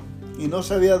pueblito y no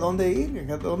sabía dónde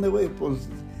ir. ¿A dónde voy? Pues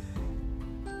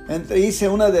hice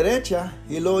una derecha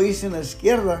y luego hice una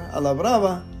izquierda a la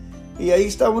brava, y ahí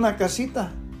estaba una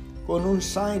casita con un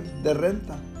sign de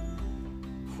renta.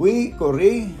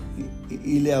 Corrí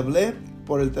y le hablé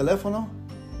por el teléfono,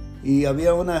 y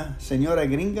había una señora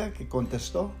gringa que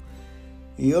contestó,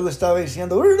 y yo le estaba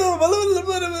diciendo,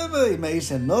 y me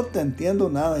dice, no te entiendo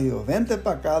nada. Y yo, vente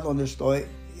para acá donde estoy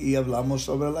y hablamos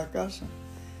sobre la casa.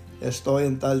 Estoy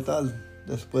en tal,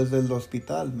 después del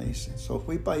hospital, me dice.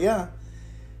 Fui para allá,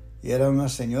 y era una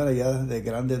señora ya de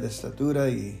grande de estatura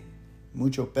y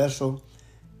mucho peso,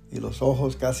 y los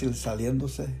ojos casi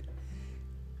saliéndose.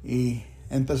 Y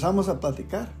empezamos a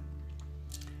platicar.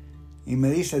 Y me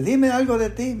dice, dime algo de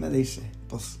ti, me dice.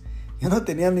 Pues yo no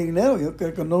tenía ni dinero, yo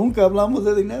creo que nunca hablamos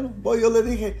de dinero. Yo le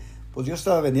dije, pues yo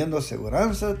estaba vendiendo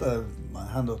aseguranza, estaba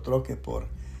manejando troque por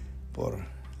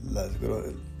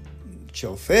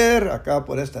chofer acá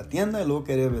por esta tienda, y luego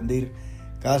quería vender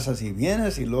casas y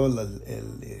bienes, y luego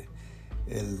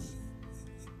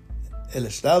el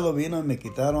Estado vino y me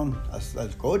quitaron hasta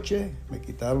el coche, me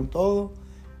quitaron todo.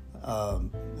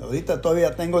 Ahorita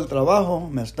todavía tengo el trabajo,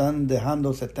 me están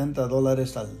dejando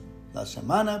 $70 a la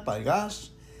semana para el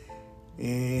gas,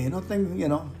 y no tengo,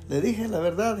 le dije la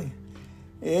verdad.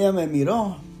 Ella me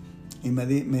miró y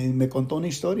me contó una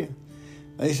historia.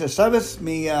 Me dice, ¿sabes?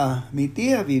 Mi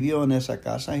tía vivió en esa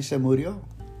casa y se murió,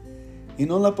 y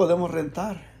no la podemos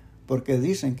rentar porque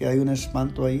dicen que hay un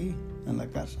espanto ahí en la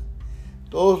casa.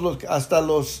 Hasta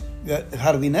los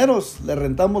jardineros le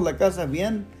rentamos la casa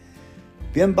bien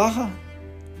baja,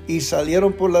 y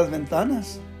salieron por las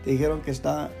ventanas, dijeron que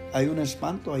hay un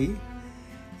espanto ahí,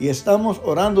 y estamos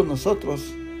orando nosotros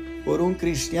por un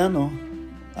cristiano,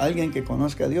 alguien que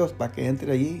conozca a Dios, para que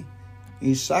entre allí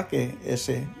y saque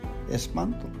ese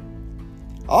espanto.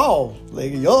 Le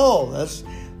digo, yo,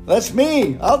 that's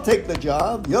me, I'll take the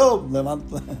job, yo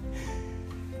levanto.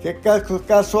 Qué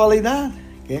casualidad.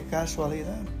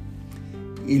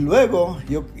 Y luego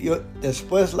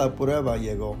después la prueba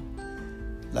llegó.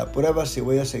 La prueba si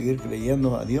voy a seguir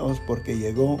creyendo a Dios, porque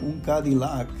llegó un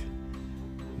Cadillac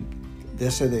de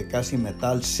ese de casi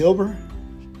metal, silver,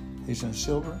 dicen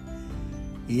silver,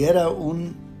 y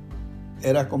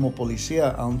era como policía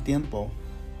a un tiempo,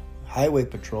 Highway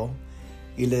Patrol,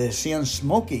 y le decían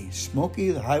Smokey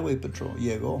the Highway Patrol.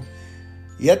 Llegó,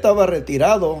 ya estaba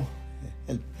retirado,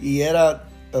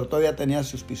 pero todavía tenía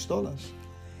sus pistolas,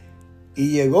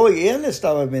 y llegó, y él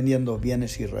estaba vendiendo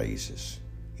bienes y raíces.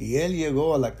 Y él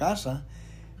llegó a la casa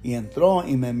y entró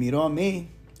y me miró a mí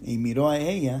y miró a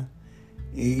ella.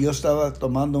 Y yo estaba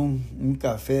tomando un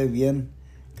café bien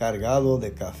cargado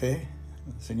de café.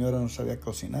 La señora no sabía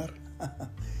cocinar.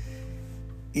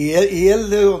 y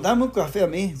él le dijo, dame un café a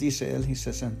mí, dice él. Y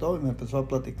se sentó y me empezó a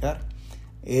platicar.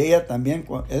 Y él también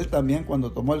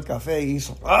cuando tomó el café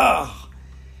hizo,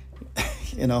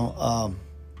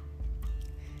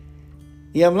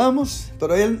 y hablamos,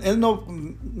 pero él no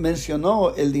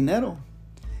mencionó el dinero,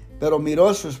 pero miró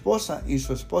a su esposa, y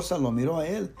su esposa lo miró a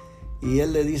él, y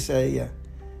él le dice a ella,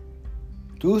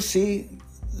 tú sí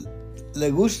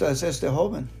le gusta es este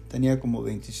joven. Tenía como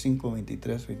 25,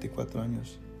 23, 24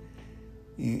 años.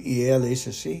 Y ella le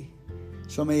dice sí.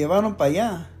 So me llevaron para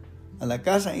allá, a la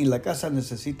casa, y la casa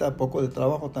necesita poco de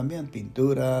trabajo también.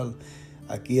 Pintura,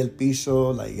 aquí el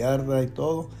piso, la yarda y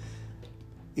todo.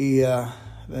 Y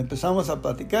empezamos a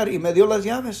platicar y me dio las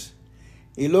llaves.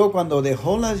 Y luego cuando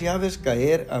dejó las llaves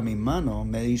caer a mi mano,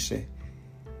 me dice,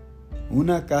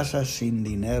 una casa sin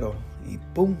dinero. Y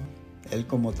 ¡pum! Él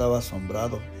como estaba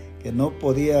asombrado, que no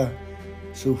podía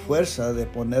su fuerza de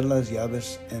poner las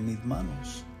llaves en mis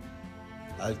manos.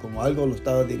 Como algo lo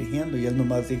estaba dirigiendo, y él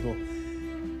nomás dijo,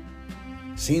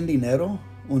 sin dinero,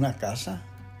 una casa.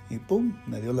 Y ¡pum!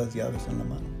 Me dio las llaves en la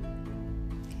mano.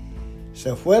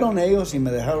 Se fueron ellos y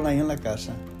me dejaron ahí en la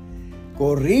casa.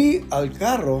 Corrí al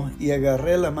carro y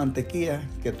agarré la mantequilla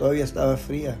que todavía estaba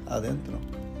fría adentro.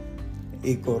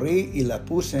 Y corrí y la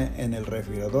puse en el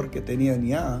refrigerador que tenían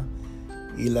ya.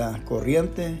 Y la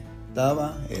corriente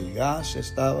estaba, el gas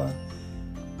estaba,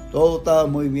 todo estaba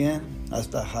muy bien.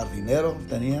 Hasta jardinero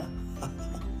tenía.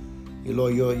 Y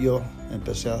luego yo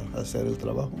empecé a hacer el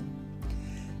trabajo.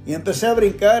 Y empecé a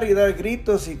brincar y dar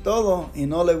gritos y todo. Y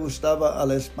no le gustaba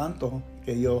al espanto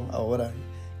que yo ahora,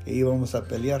 que íbamos a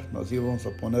pelear, nos íbamos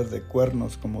a poner de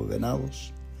cuernos como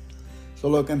venados.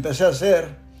 Solo lo que empecé a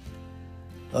hacer,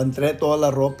 entré toda la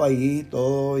ropa ahí,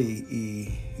 todo, y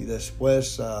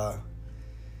después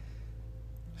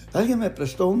alguien me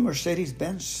prestó un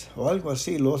Mercedes-Benz o algo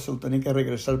así. Luego se lo tenía que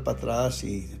regresar para atrás,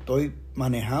 y estoy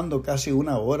manejando casi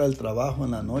 1 hora el trabajo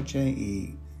en la noche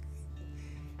y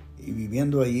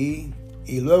viviendo allí.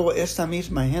 Y luego esta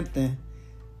misma gente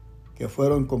que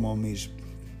fueron como mis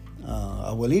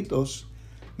abuelitos,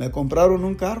 me compraron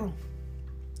un carro.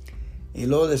 Y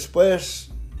luego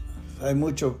después, hay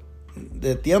mucho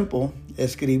de tiempo,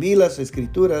 escribí las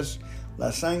escrituras,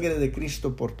 la sangre de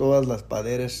Cristo por todas las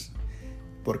paredes,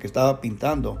 porque estaba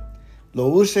pintando. Lo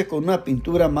usé con una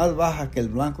pintura más baja que el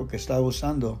blanco que estaba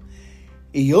usando.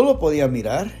 Y yo lo podía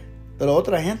mirar, pero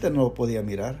otra gente no lo podía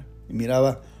mirar. Y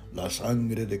miraba la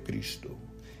sangre de Cristo.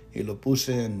 Y lo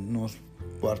puse en unos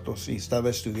cuartos y estaba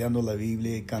estudiando la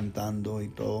Biblia y cantando y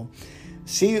todo.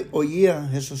 Sí oía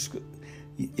esos.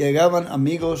 Llegaban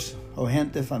amigos o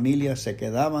gente, familia, se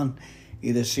quedaban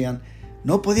y decían,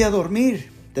 no podía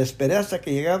dormir. Te esperé hasta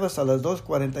que llegabas a las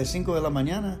 2:45 de la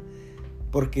mañana.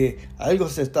 Porque algo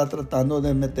se está tratando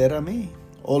de meter a mí.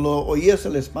 O lo oías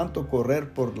el espanto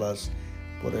correr por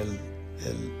el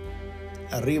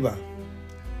arriba,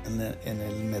 en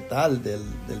el metal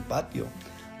del patio.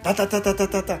 Ta, ta, ta, ta, ta,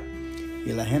 ta, ta.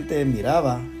 Y la gente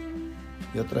miraba.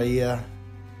 Yo traía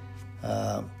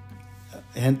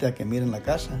gente a que miren la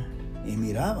casa. Y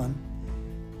miraban.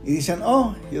 Y dicen,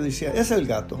 oh, yo decía, es el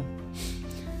gato.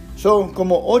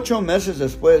 Como 8 meses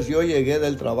después, yo llegué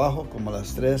del trabajo como a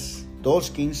las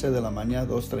 2:15 de la mañana,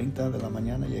 2:30 de la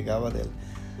mañana, llegaba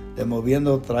de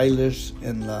moviendo trailers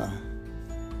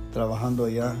trabajando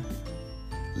allá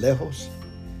lejos.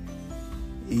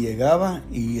 Y llegaba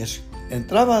y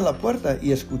entraba a la puerta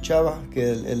y escuchaba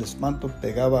que el espanto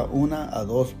pegaba 1 a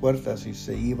 2 puertas y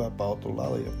se iba para otro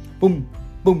lado. Y yo, pum,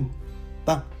 pum,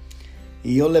 pa.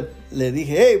 Y yo le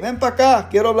dije, hey, ven para acá,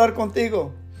 quiero hablar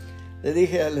contigo. Le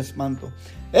dije al espanto,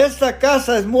 esta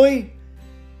casa es muy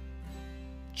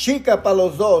chica para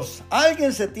los dos.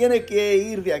 Alguien se tiene que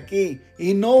ir de aquí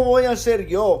y no voy a ser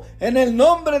yo. En el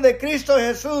nombre de Cristo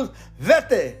Jesús,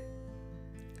 vete.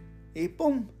 Y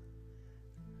pum.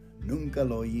 Nunca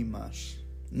lo oí más.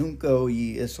 Nunca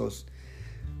oí esos.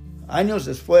 Años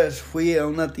después fui a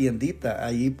una tiendita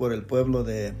allí por el pueblo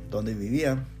de donde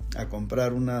vivía a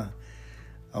comprar una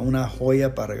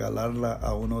joya para regalarla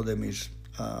a uno de mis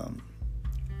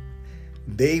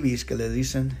babies que le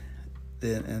dicen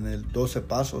en el 12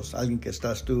 pasos, alguien que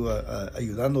estás tú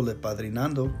ayudándole,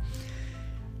 padrinando.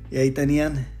 Y ahí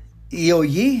tenían, y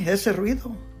oí ese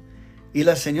ruido. Y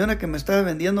la señora que me estaba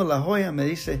vendiendo la joya me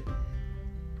dice,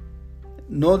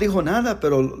 no dijo nada,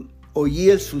 pero oí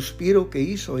el suspiro que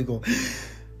hizo. Y digo,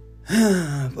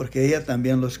 porque ella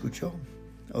también lo escuchó.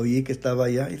 Oí que estaba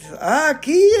allá. Y dice,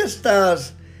 aquí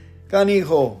estás,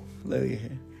 canijo. Le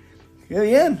dije, qué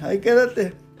bien, ahí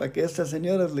quédate. Para que esta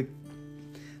señora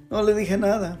no le dije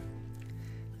nada.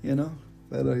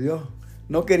 Pero yo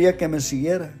no quería que me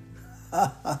siguiera.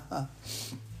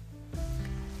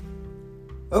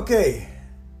 Ok.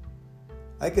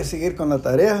 Hay que seguir con la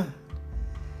tarea.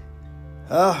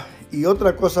 Y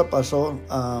otra cosa pasó.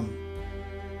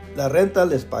 La renta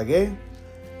les pagué.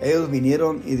 Ellos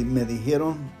vinieron y me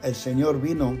dijeron, el Señor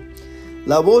vino.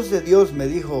 La voz de Dios me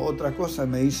dijo otra cosa,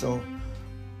 me hizo,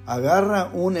 agarra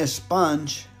un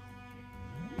esponja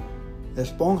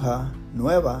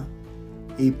nueva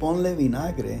y ponle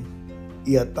vinagre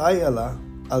y atállala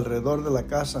alrededor de la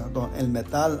casa, el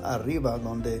metal arriba,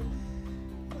 donde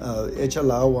echa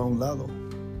el agua a un lado.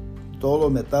 Todo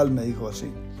metal, me dijo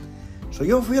así.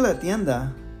 Yo fui a la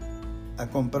tienda a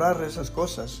comprar esas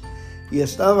cosas y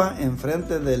estaba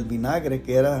enfrente del vinagre,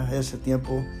 que era ese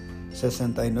tiempo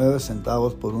 69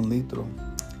 centavos por un litro.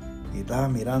 Y estaba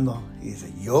mirando y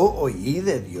dice, yo oí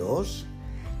de Dios,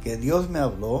 que Dios me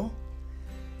habló,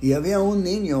 y había un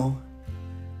niño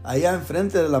allá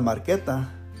enfrente de la marqueta.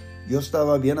 Yo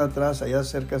estaba bien atrás, allá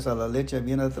cerca a la leche,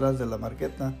 bien atrás de la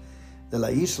marqueta de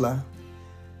la isla.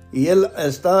 Y él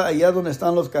está allá donde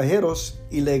están los cajeros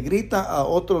y le grita a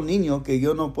otro niño que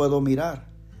yo no puedo mirar.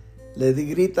 Le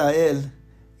grita a él,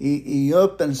 y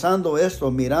yo pensando esto,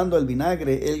 mirando el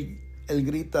vinagre, él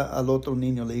grita al otro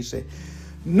niño, le dice,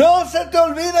 ¡no se te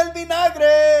olvide el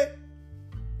vinagre!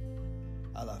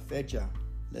 A la fecha,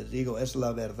 les digo, es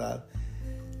la verdad.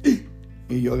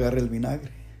 Y yo agarré el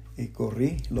vinagre y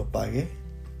corrí, lo pagué.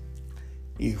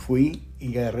 Y fui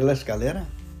y agarré la escalera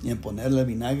y en ponerle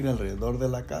vinagre alrededor de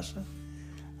la casa.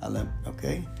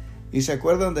 ¿Okay? Y se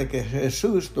acuerdan de que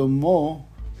Jesús tomó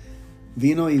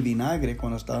vino y vinagre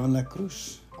cuando estaba en la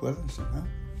cruz. Acuérdense, ¿no?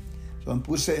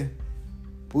 Entonces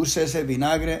puse ese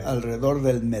vinagre alrededor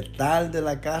del metal de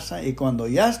la casa, y cuando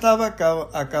ya estaba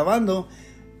acabando,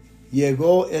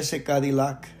 llegó ese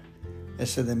Cadillac,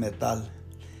 ese de metal.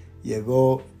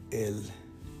 Llegó el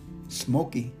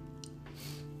Smokey,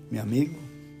 mi amigo,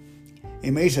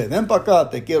 y me dice, ven para acá,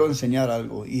 te quiero enseñar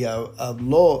algo. Y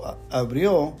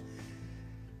abrió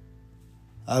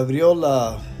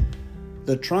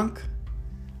the trunk,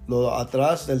 lo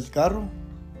atrás del carro,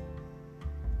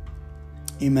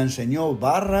 y me enseñó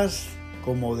barras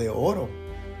como de oro,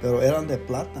 pero eran de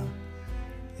plata.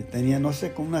 Y tenía, no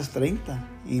sé, como unas 30.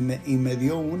 Y me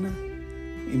dio una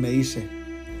y me dice,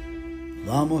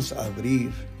 vamos a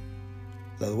abrir,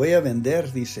 las voy a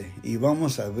vender, dice, y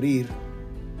vamos a abrir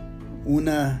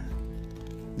una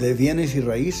de bienes y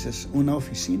raíces, una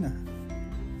oficina.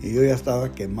 Y yo ya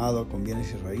estaba quemado con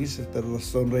bienes y raíces, pero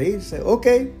sonreí, dice, ok,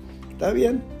 está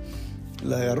bien.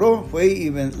 La agarró, fue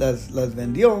y las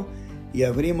vendió, y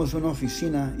abrimos una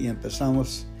oficina y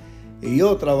empezamos. Y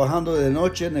yo trabajando de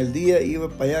noche, en el día iba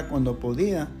para allá cuando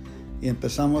podía, y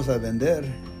empezamos a vender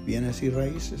bienes y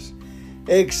raíces.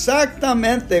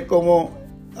 Exactamente como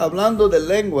hablando de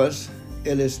lenguas,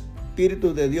 el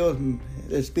Espíritu de Dios,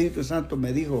 el Espíritu Santo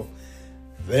me dijo,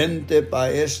 vente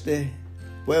para este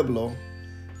pueblo,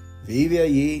 vive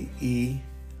allí y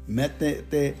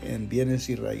métete en bienes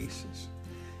y raíces.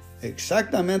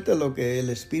 Exactamente lo que el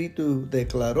Espíritu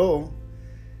declaró,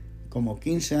 como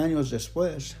 15 años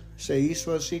después, se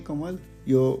hizo así como él.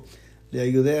 Yo le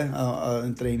ayudé a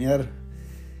entrenar,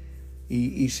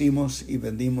 y hicimos y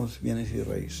vendimos bienes y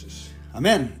raíces.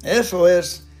 Amén. Eso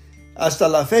es hasta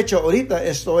la fecha. Ahorita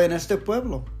estoy en este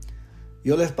pueblo.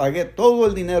 Yo les pagué todo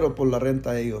el dinero por la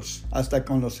renta a ellos. Hasta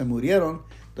cuando se murieron,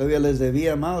 todavía les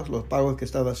debía más los pagos que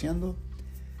estaba haciendo.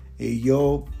 Y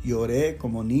yo lloré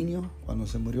como niño cuando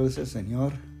se murió ese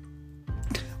señor.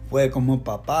 Fue como un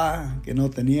papá que no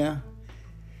tenía.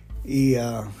 Y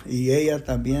ella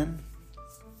también.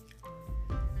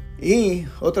 Y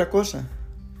otra cosa,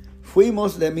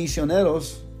 fuimos de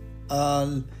misioneros a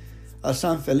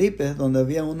San Felipe, donde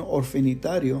había un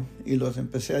orfanatorio, y los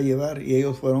empecé a llevar, y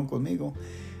ellos fueron conmigo.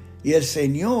 Y el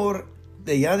Señor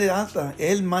de allá de alta,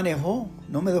 Él manejó,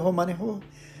 no me dejó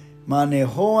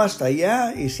manejó hasta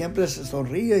allá, y siempre se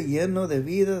sonríe, lleno de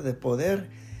vida, de poder.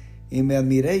 Y me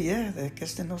admiré, de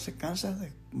que no se cansa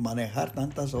de manejar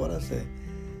tantas horas de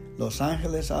Los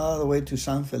Ángeles all the way to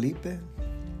San Felipe.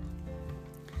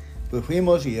 Pues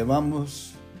fuimos y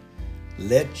llevamos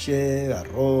leche,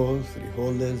 arroz,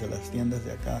 frijoles de las tiendas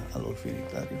de acá al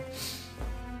orfanatorio.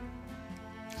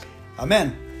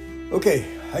 Amén. Ok,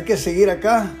 hay que seguir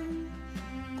acá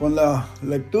con la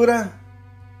lectura.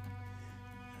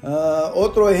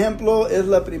 Otro ejemplo es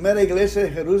la primera iglesia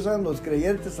de Jerusalén. Los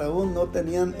creyentes aún no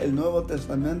tenían el Nuevo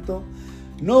Testamento.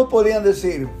 No podían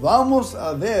decir, vamos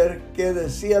a ver qué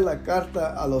decía la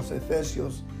carta a los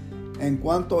Efesios en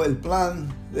cuanto al plan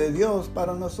de Dios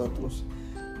para nosotros.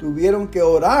 Tuvieron que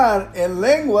orar en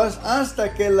lenguas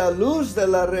hasta que la luz de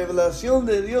la revelación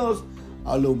de Dios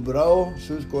alumbró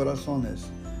sus corazones.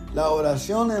 La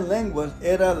oración en lenguas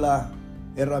era la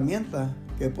herramienta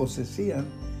que poseían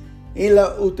y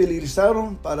la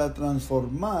utilizaron para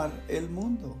transformar el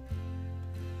mundo.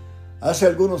 Hace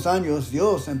algunos años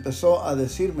Dios empezó a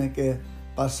decirme que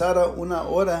pasara 1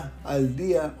 hora al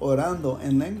día orando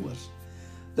en lenguas.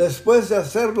 Después de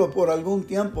hacerlo por algún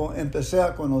tiempo, empecé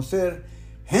a conocer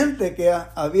gente que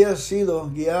había sido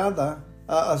guiada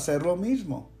a hacer lo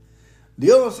mismo.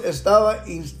 Dios estaba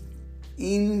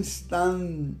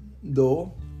instando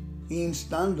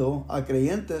a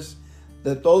creyentes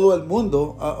de todo el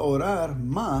mundo a orar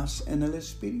más en el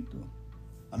Espíritu.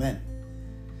 Amén.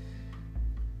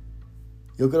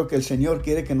 Yo creo que el Señor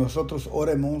quiere que nosotros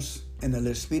oremos en el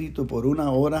Espíritu por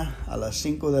 1 hora a las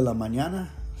 5 de la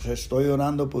mañana. Estoy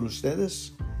orando por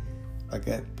ustedes,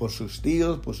 por sus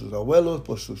tíos, por sus abuelos,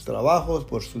 por sus trabajos,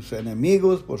 por sus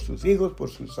enemigos, por sus hijos, por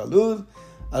su salud,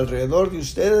 alrededor de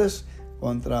ustedes,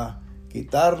 contra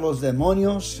quitar los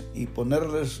demonios y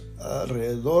ponerles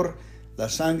alrededor la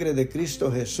sangre de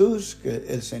Cristo Jesús, que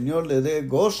el Señor le dé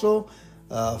gozo,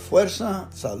 fuerza,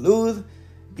 salud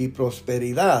y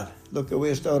prosperidad. Lo que voy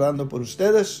a estar orando por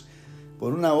ustedes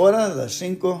por 1 hora, de las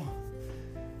 5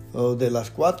 o de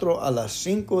las 4 a las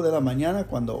 5 de la mañana,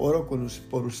 cuando oro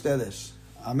por ustedes.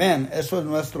 Amén. Eso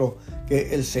es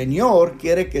que el Señor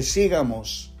quiere que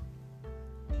sigamos.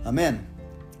 Amén.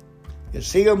 Que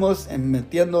sigamos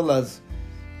metiendo la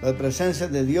presencia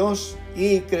de Dios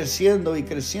y creciendo y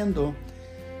creciendo.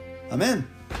 Amén.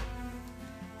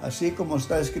 Así como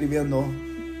está escribiendo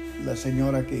la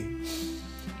señora aquí.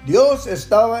 Dios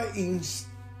estaba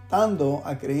instando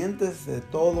a creyentes de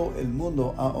todo el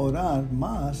mundo a orar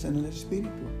más en el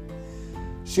Espíritu.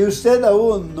 Si usted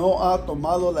aún no ha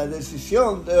tomado la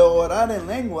decisión de orar en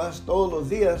lenguas todos los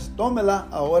días, tómela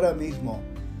ahora mismo.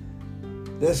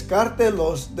 Descarte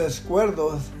los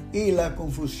descuerdos y la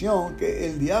confusión que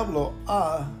el diablo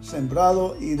ha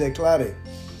sembrado y declare.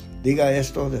 Diga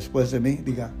esto después de mí.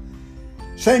 Diga: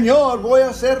 Señor, voy a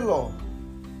hacerlo.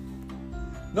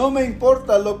 No me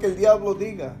importa lo que el diablo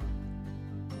diga.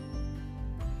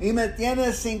 Y me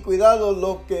tienes sin cuidado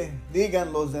lo que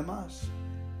digan los demás.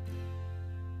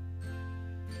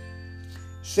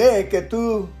 Sé que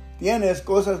tú tienes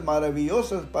cosas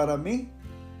maravillosas para mí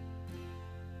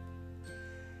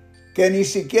que ni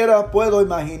siquiera puedo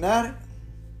imaginar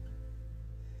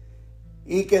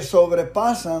y que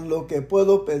sobrepasan lo que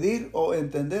puedo pedir o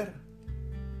entender,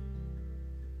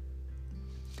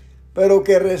 pero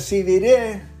que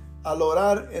recibiré al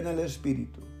orar en el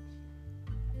Espíritu.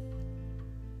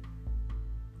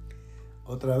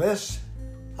 Otra vez.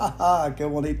 ¡Ja! ¡Qué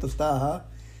bonito está!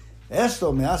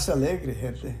 Esto me hace alegre,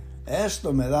 gente.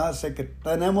 Esto me hace que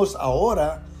tenemos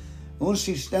ahora un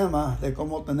sistema de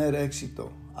cómo tener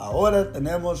éxito. Ahora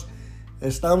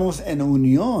estamos en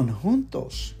unión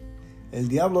juntos. El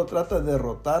diablo trata de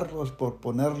derrotarlos por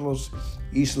ponerlos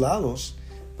aislados,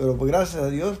 pero gracias a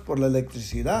Dios por la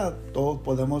electricidad todos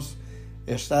podemos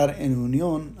estar en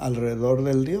unión alrededor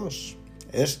del Dios.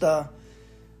 Esta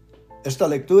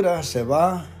lectura se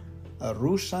va a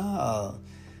Rusia, a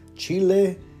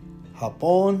Chile,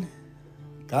 Japón,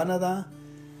 Canadá,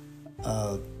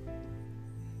 a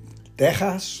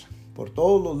Texas. Por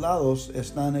todos los lados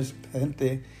están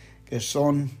gente que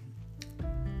son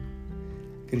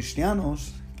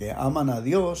cristianos, que aman a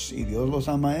Dios y Dios los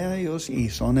ama a ellos y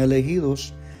son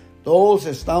elegidos. Todos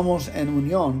estamos en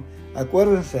unión.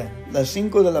 Acuérdense, las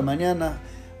 5 de la mañana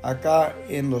acá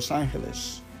en Los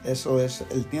Ángeles. Eso es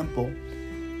el tiempo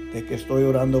de que estoy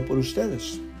orando por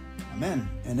ustedes. Amén.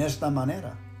 En esta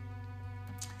manera.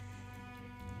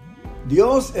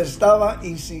 Dios estaba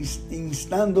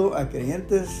instando a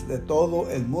creyentes de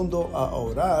todo el mundo a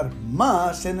orar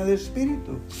más en el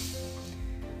Espíritu.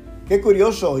 Qué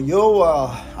curioso. Yo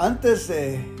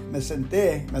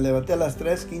me levanté a las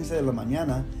 3:15 de la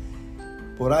mañana.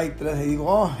 Por ahí 3 y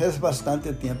digo, es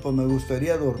bastante tiempo. Me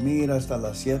gustaría dormir hasta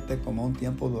las 7 como un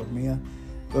tiempo dormía.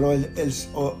 Pero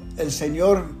el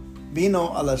Señor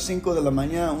vino a las 5 de la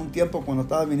mañana, un tiempo cuando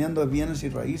estaba viniendo de bienes y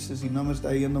raíces y no me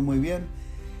está yendo muy bien.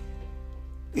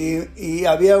 Y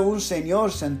había un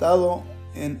señor sentado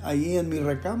allí en mi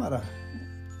recámara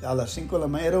a las 5 de la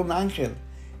mañana. Era un ángel.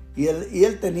 Y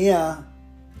él tenía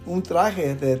un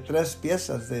traje de 3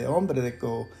 piezas de hombre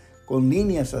con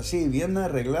líneas así, bien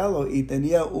arreglado. Y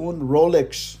tenía un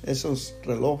Rolex, esos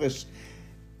relojes.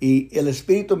 Y el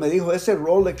Espíritu me dijo, ese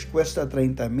Rolex cuesta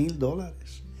 $30,000.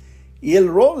 Y el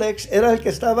Rolex era el que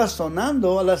estaba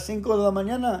sonando a las 5 de la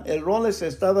mañana. El Rolex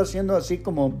estaba haciendo así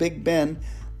como Big Ben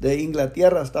de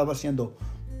Inglaterra, estaba haciendo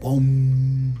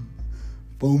 ¡pum!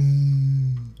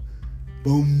 ¡Pum!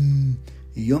 ¡Pum!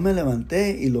 Y yo me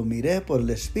levanté y lo miré por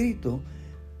el Espíritu.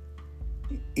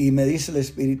 Y me dice el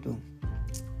Espíritu,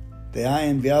 te ha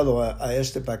enviado a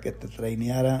para que te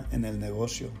traineara en el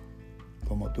negocio,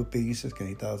 como tú pediste que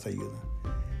necesitabas ayuda.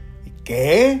 ¿Y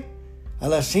qué? ¿A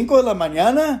las 5 de la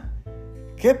mañana?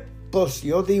 ¿Qué? Pues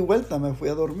yo di vuelta, me fui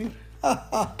a dormir.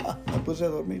 Me puse a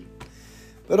dormir.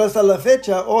 Pero hasta la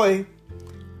fecha, hoy,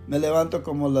 me levanto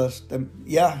como a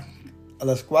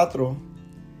las 4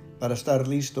 para estar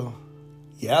listo.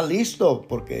 ya listo,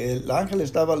 porque el ángel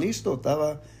estaba listo,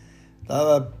 estaba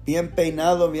bien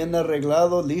peinado, bien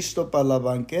arreglado, listo para la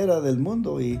banquera del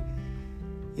mundo. Y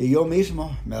yo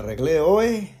mismo me arreglé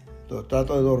hoy,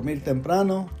 trato de dormir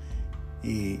temprano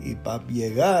y para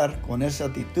llegar con esa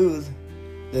actitud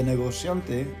de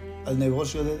negociante al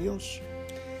negocio de Dios.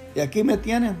 Y aquí me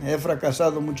tienen, he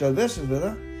fracasado muchas veces,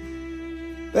 ¿verdad?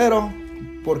 Pero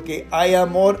porque hay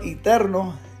amor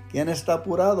eterno, ¿quién está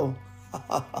apurado?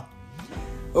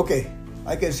 Ok,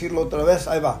 hay que decirlo otra vez,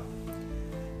 ahí va.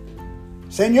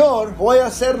 Señor, voy a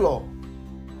hacerlo.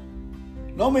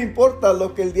 No me importa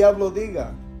lo que el diablo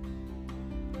diga.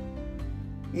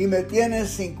 Y me tienes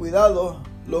sin cuidado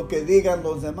lo que digan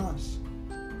los demás.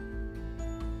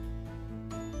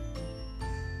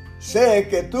 Sé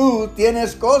que tú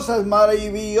tienes cosas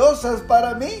maravillosas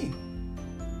para mí,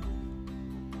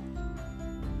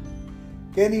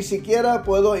 que ni siquiera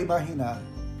puedo imaginar,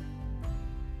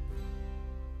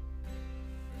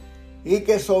 y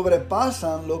que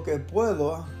sobrepasan lo que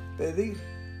puedo pedir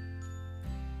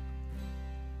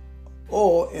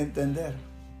o entender,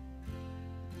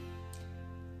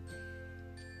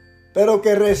 pero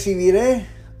que recibiré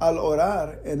al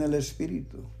orar en el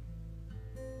Espíritu.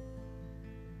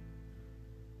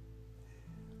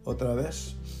 Otra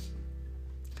vez.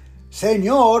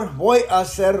 Señor, voy a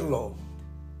hacerlo.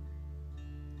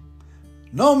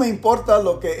 No me importa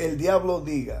lo que el diablo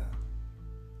diga.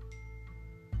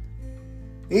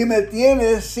 Y me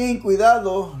tienes sin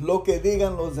cuidado lo que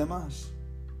digan los demás.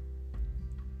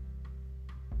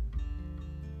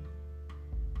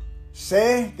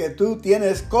 Sé que tú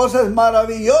tienes cosas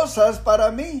maravillosas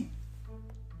para mí,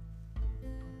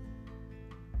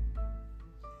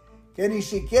 que ni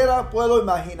siquiera puedo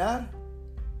imaginar,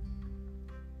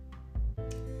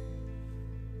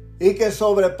 y que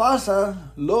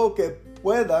sobrepasan lo que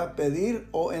pueda pedir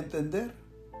o entender,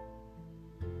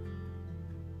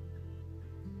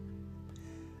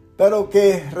 pero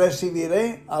que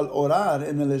recibiré al orar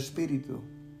en el Espíritu.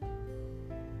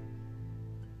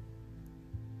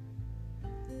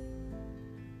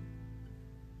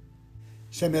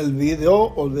 Se me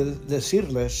olvidó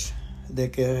decirles de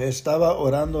que estaba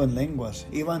orando en lenguas.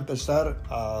 Iba a empezar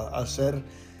a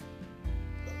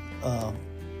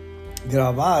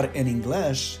grabar en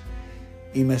inglés,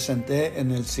 y me senté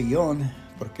en el sillón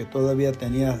porque todavía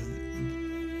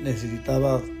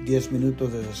necesitaba 10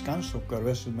 minutos de descanso, que a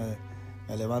veces me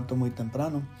levanto muy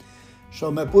temprano.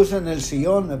 Me puse en el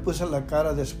sillón, me puse la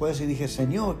cara después y dije,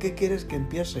 Señor, ¿qué quieres que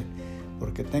empiece?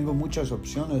 Porque tengo muchas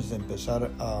opciones de empezar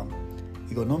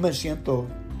Digo, no me siento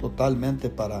totalmente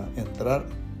para entrar.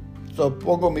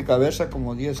 Pongo mi cabeza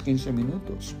como 10, 15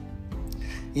 minutos.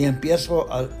 Y empiezo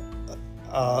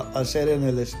a hacer en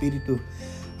el Espíritu.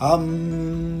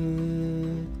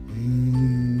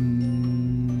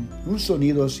 Un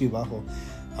sonido así bajo.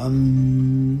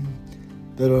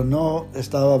 Pero no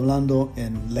estaba hablando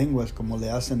en lenguas como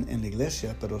le hacen en la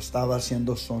iglesia, pero estaba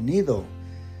haciendo sonido.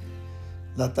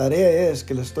 La tarea es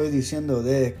que le estoy diciendo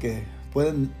de que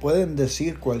pueden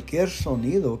decir cualquier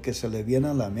sonido que se le viene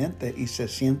a la mente y se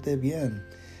siente bien.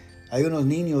 Hay unos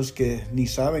niños que ni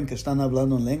saben que están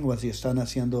hablando en lenguas y están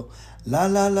haciendo la.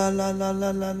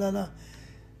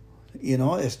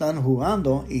 Están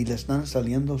jugando y le están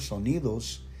saliendo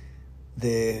sonidos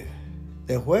de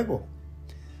juego.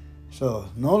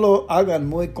 No lo hagan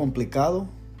muy complicado.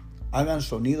 Hagan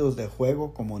sonidos de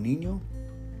juego como niño.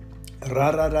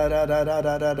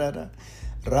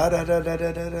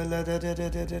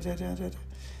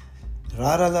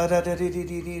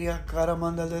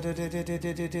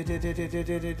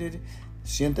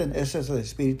 Sienten, ese es el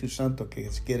Espíritu Santo que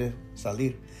quiere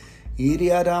salir.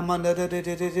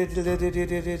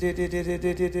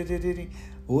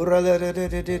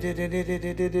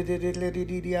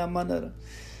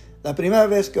 La primera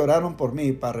vez que oraron por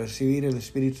mí para recibir el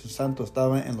Espíritu Santo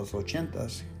estaba en los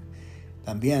 80s.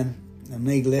 También en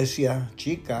una iglesia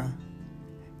chica,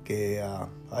 que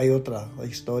hay otra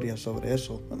historia sobre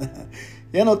eso.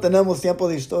 Ya no tenemos tiempo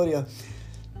de historia.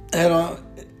 Pero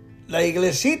la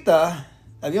iglesita,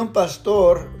 había un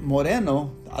pastor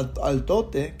moreno,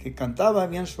 altote, que cantaba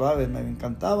bien suave. Me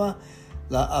encantaba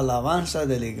la alabanza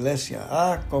de la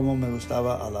iglesia. Cómo me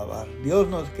gustaba alabar. Dios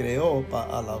nos creó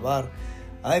para alabar.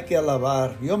 Hay que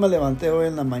alabar. Yo me levanté hoy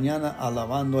en la mañana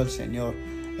alabando al Señor.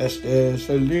 Este es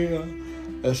el día.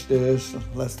 Este es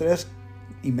las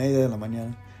 3:30 de la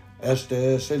mañana.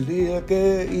 Este es el día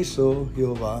que hizo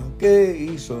Jehová,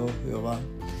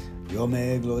 Yo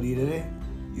me gloriaré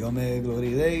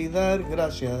y dar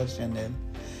gracias en él.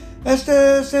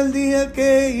 Este es el día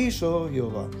que hizo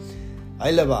Jehová.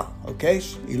 ahí le va, ¿ok?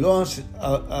 Y luego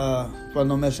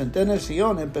cuando me senté en el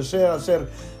sillón empecé a hacer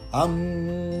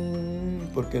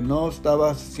porque no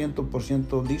estaba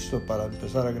 100% listo para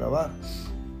empezar a grabar.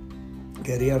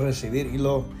 Quería recibir y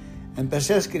lo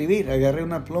empecé a escribir. Agarré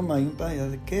una pluma y un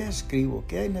papel. ¿Qué escribo?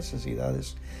 ¿Qué hay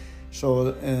necesidades?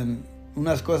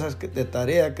 Unas cosas de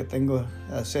tarea que tengo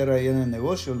que hacer ahí en el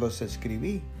negocio, los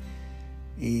escribí.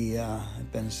 Y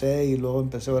pensé y luego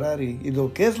empecé a orar. Y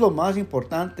lo que es lo más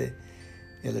importante,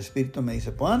 el Espíritu me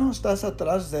dice, bueno, estás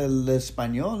atrás del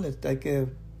español, hay que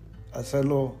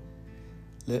hacerlo.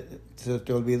 Se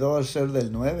te olvidó hacer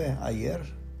del 9 ayer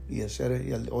y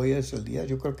hoy es el día,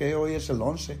 yo creo que hoy es el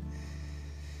 11.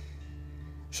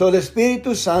 El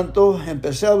Espíritu Santo,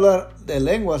 empecé a hablar de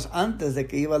lenguas antes de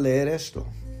que iba a leer esto,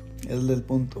 es el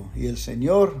punto. Y el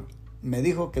Señor me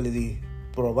dijo que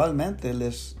probablemente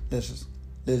les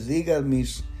diga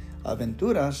mis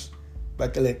aventuras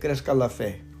para que le crezca la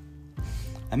fe.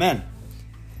 Amén.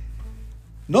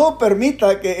 No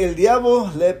permita que el diablo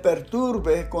le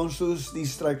perturbe con sus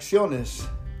distracciones.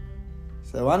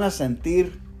 Se van a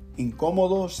sentir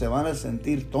incómodos, se van a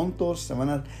sentir tontos,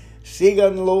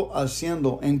 síganlo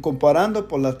haciendo. En comparando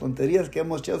por las tonterías que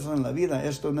hemos hecho en la vida,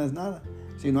 esto no es nada.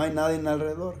 Si no hay nadie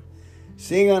alrededor,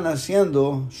 sigan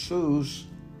haciendo sus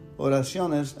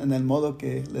oraciones en el modo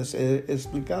que les he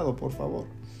explicado, por favor.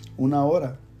 1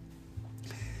 hora.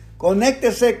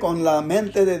 Conéctese con la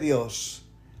mente de Dios.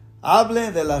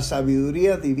 Hable de la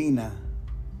sabiduría divina.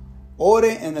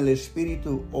 Ore en el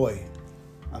Espíritu hoy.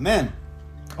 Amén.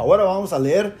 Ahora vamos a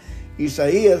leer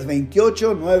Isaías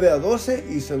 28, 9 a 12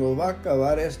 y se nos va a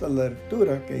acabar esta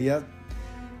lectura que ya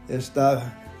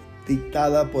está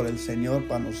dictada por el Señor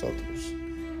para nosotros.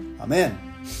 Amén.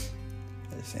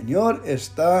 El Señor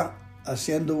está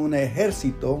haciendo un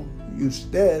ejército y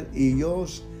usted y yo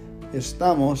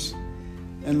estamos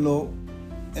en lo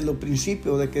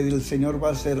principio de que el Señor va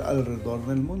a hacer alrededor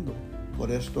del mundo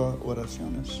por estas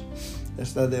oraciones,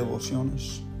 estas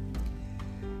devociones.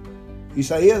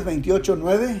 Isaías 28,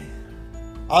 9.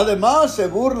 Además se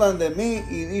burlan de mí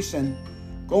y dicen,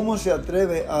 ¿cómo se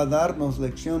atreve a darnos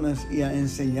lecciones y a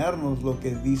enseñarnos lo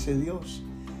que dice Dios?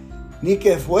 Ni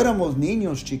que fuéramos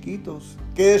niños chiquitos,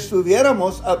 que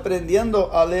estuviéramos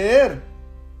aprendiendo a leer.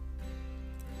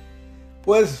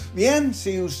 Pues bien,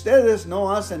 si ustedes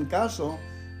no hacen caso,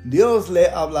 Dios le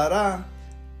hablará,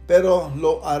 pero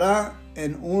lo hará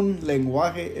en un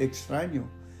lenguaje extraño,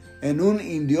 en un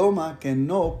idioma que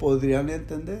no podrían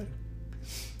entender.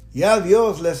 Ya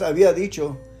Dios les había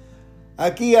dicho,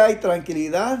 aquí hay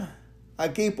tranquilidad,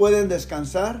 aquí pueden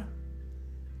descansar.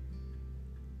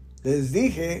 Les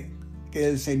dije que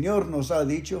el Señor nos ha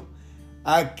dicho,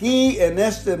 aquí en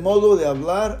este modo de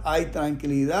hablar hay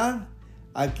tranquilidad,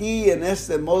 aquí en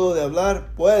este modo de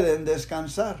hablar pueden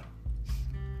descansar.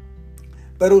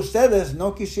 Pero ustedes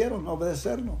no quisieron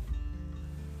obedecerlo.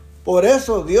 Por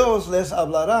eso Dios les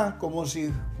hablará como si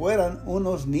fueran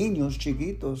unos niños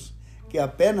chiquitos que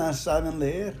apenas saben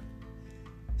leer.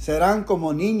 Serán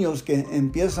como niños que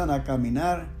empiezan a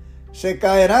caminar, se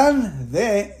caerán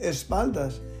de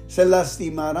espaldas, se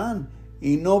lastimarán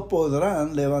y no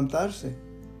podrán levantarse.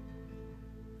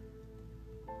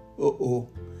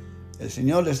 El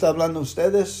Señor le está hablando a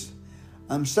ustedes.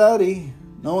 I'm sorry.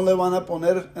 No le van a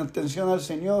poner atención al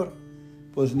Señor.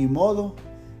 Pues ni modo.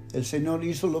 El Señor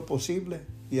hizo lo posible.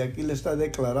 Y aquí le está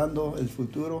declarando el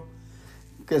futuro.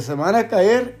 Que se van a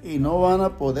caer y no van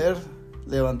a poder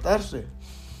levantarse.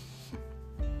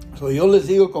 Yo les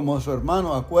digo como su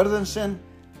hermano. Acuérdense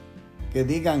que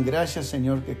digan gracias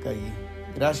Señor que caí.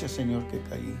 Gracias Señor que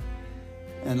caí.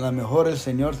 En la mejor el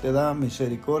Señor te da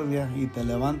misericordia y te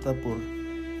levanta por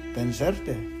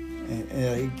vencerte.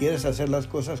 Y quieres hacer las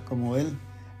cosas como Él,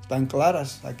 tan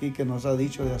claras aquí que nos ha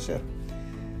dicho de hacer.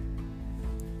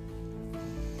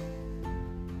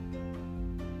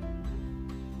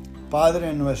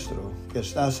 Padre nuestro que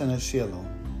estás en el cielo,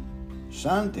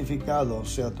 santificado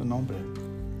sea tu nombre.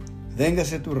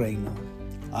 Véngase tu reino,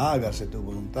 hágase tu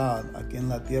voluntad aquí en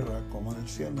la tierra como en el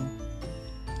cielo.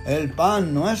 El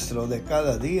pan nuestro de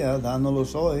cada día,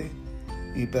 dánoslo hoy,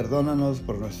 y perdónanos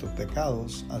por nuestros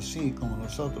pecados, así como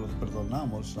nosotros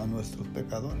perdonamos a nuestros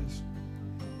pecadores.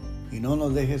 Y no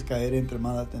nos dejes caer entre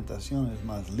malas tentaciones,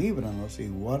 mas líbranos y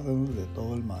guárdanos de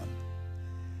todo el mal.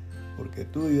 Porque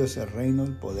tuyo es el reino,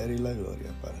 el poder y la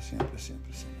gloria para siempre,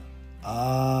 siempre, Señor.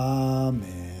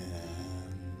 Amén.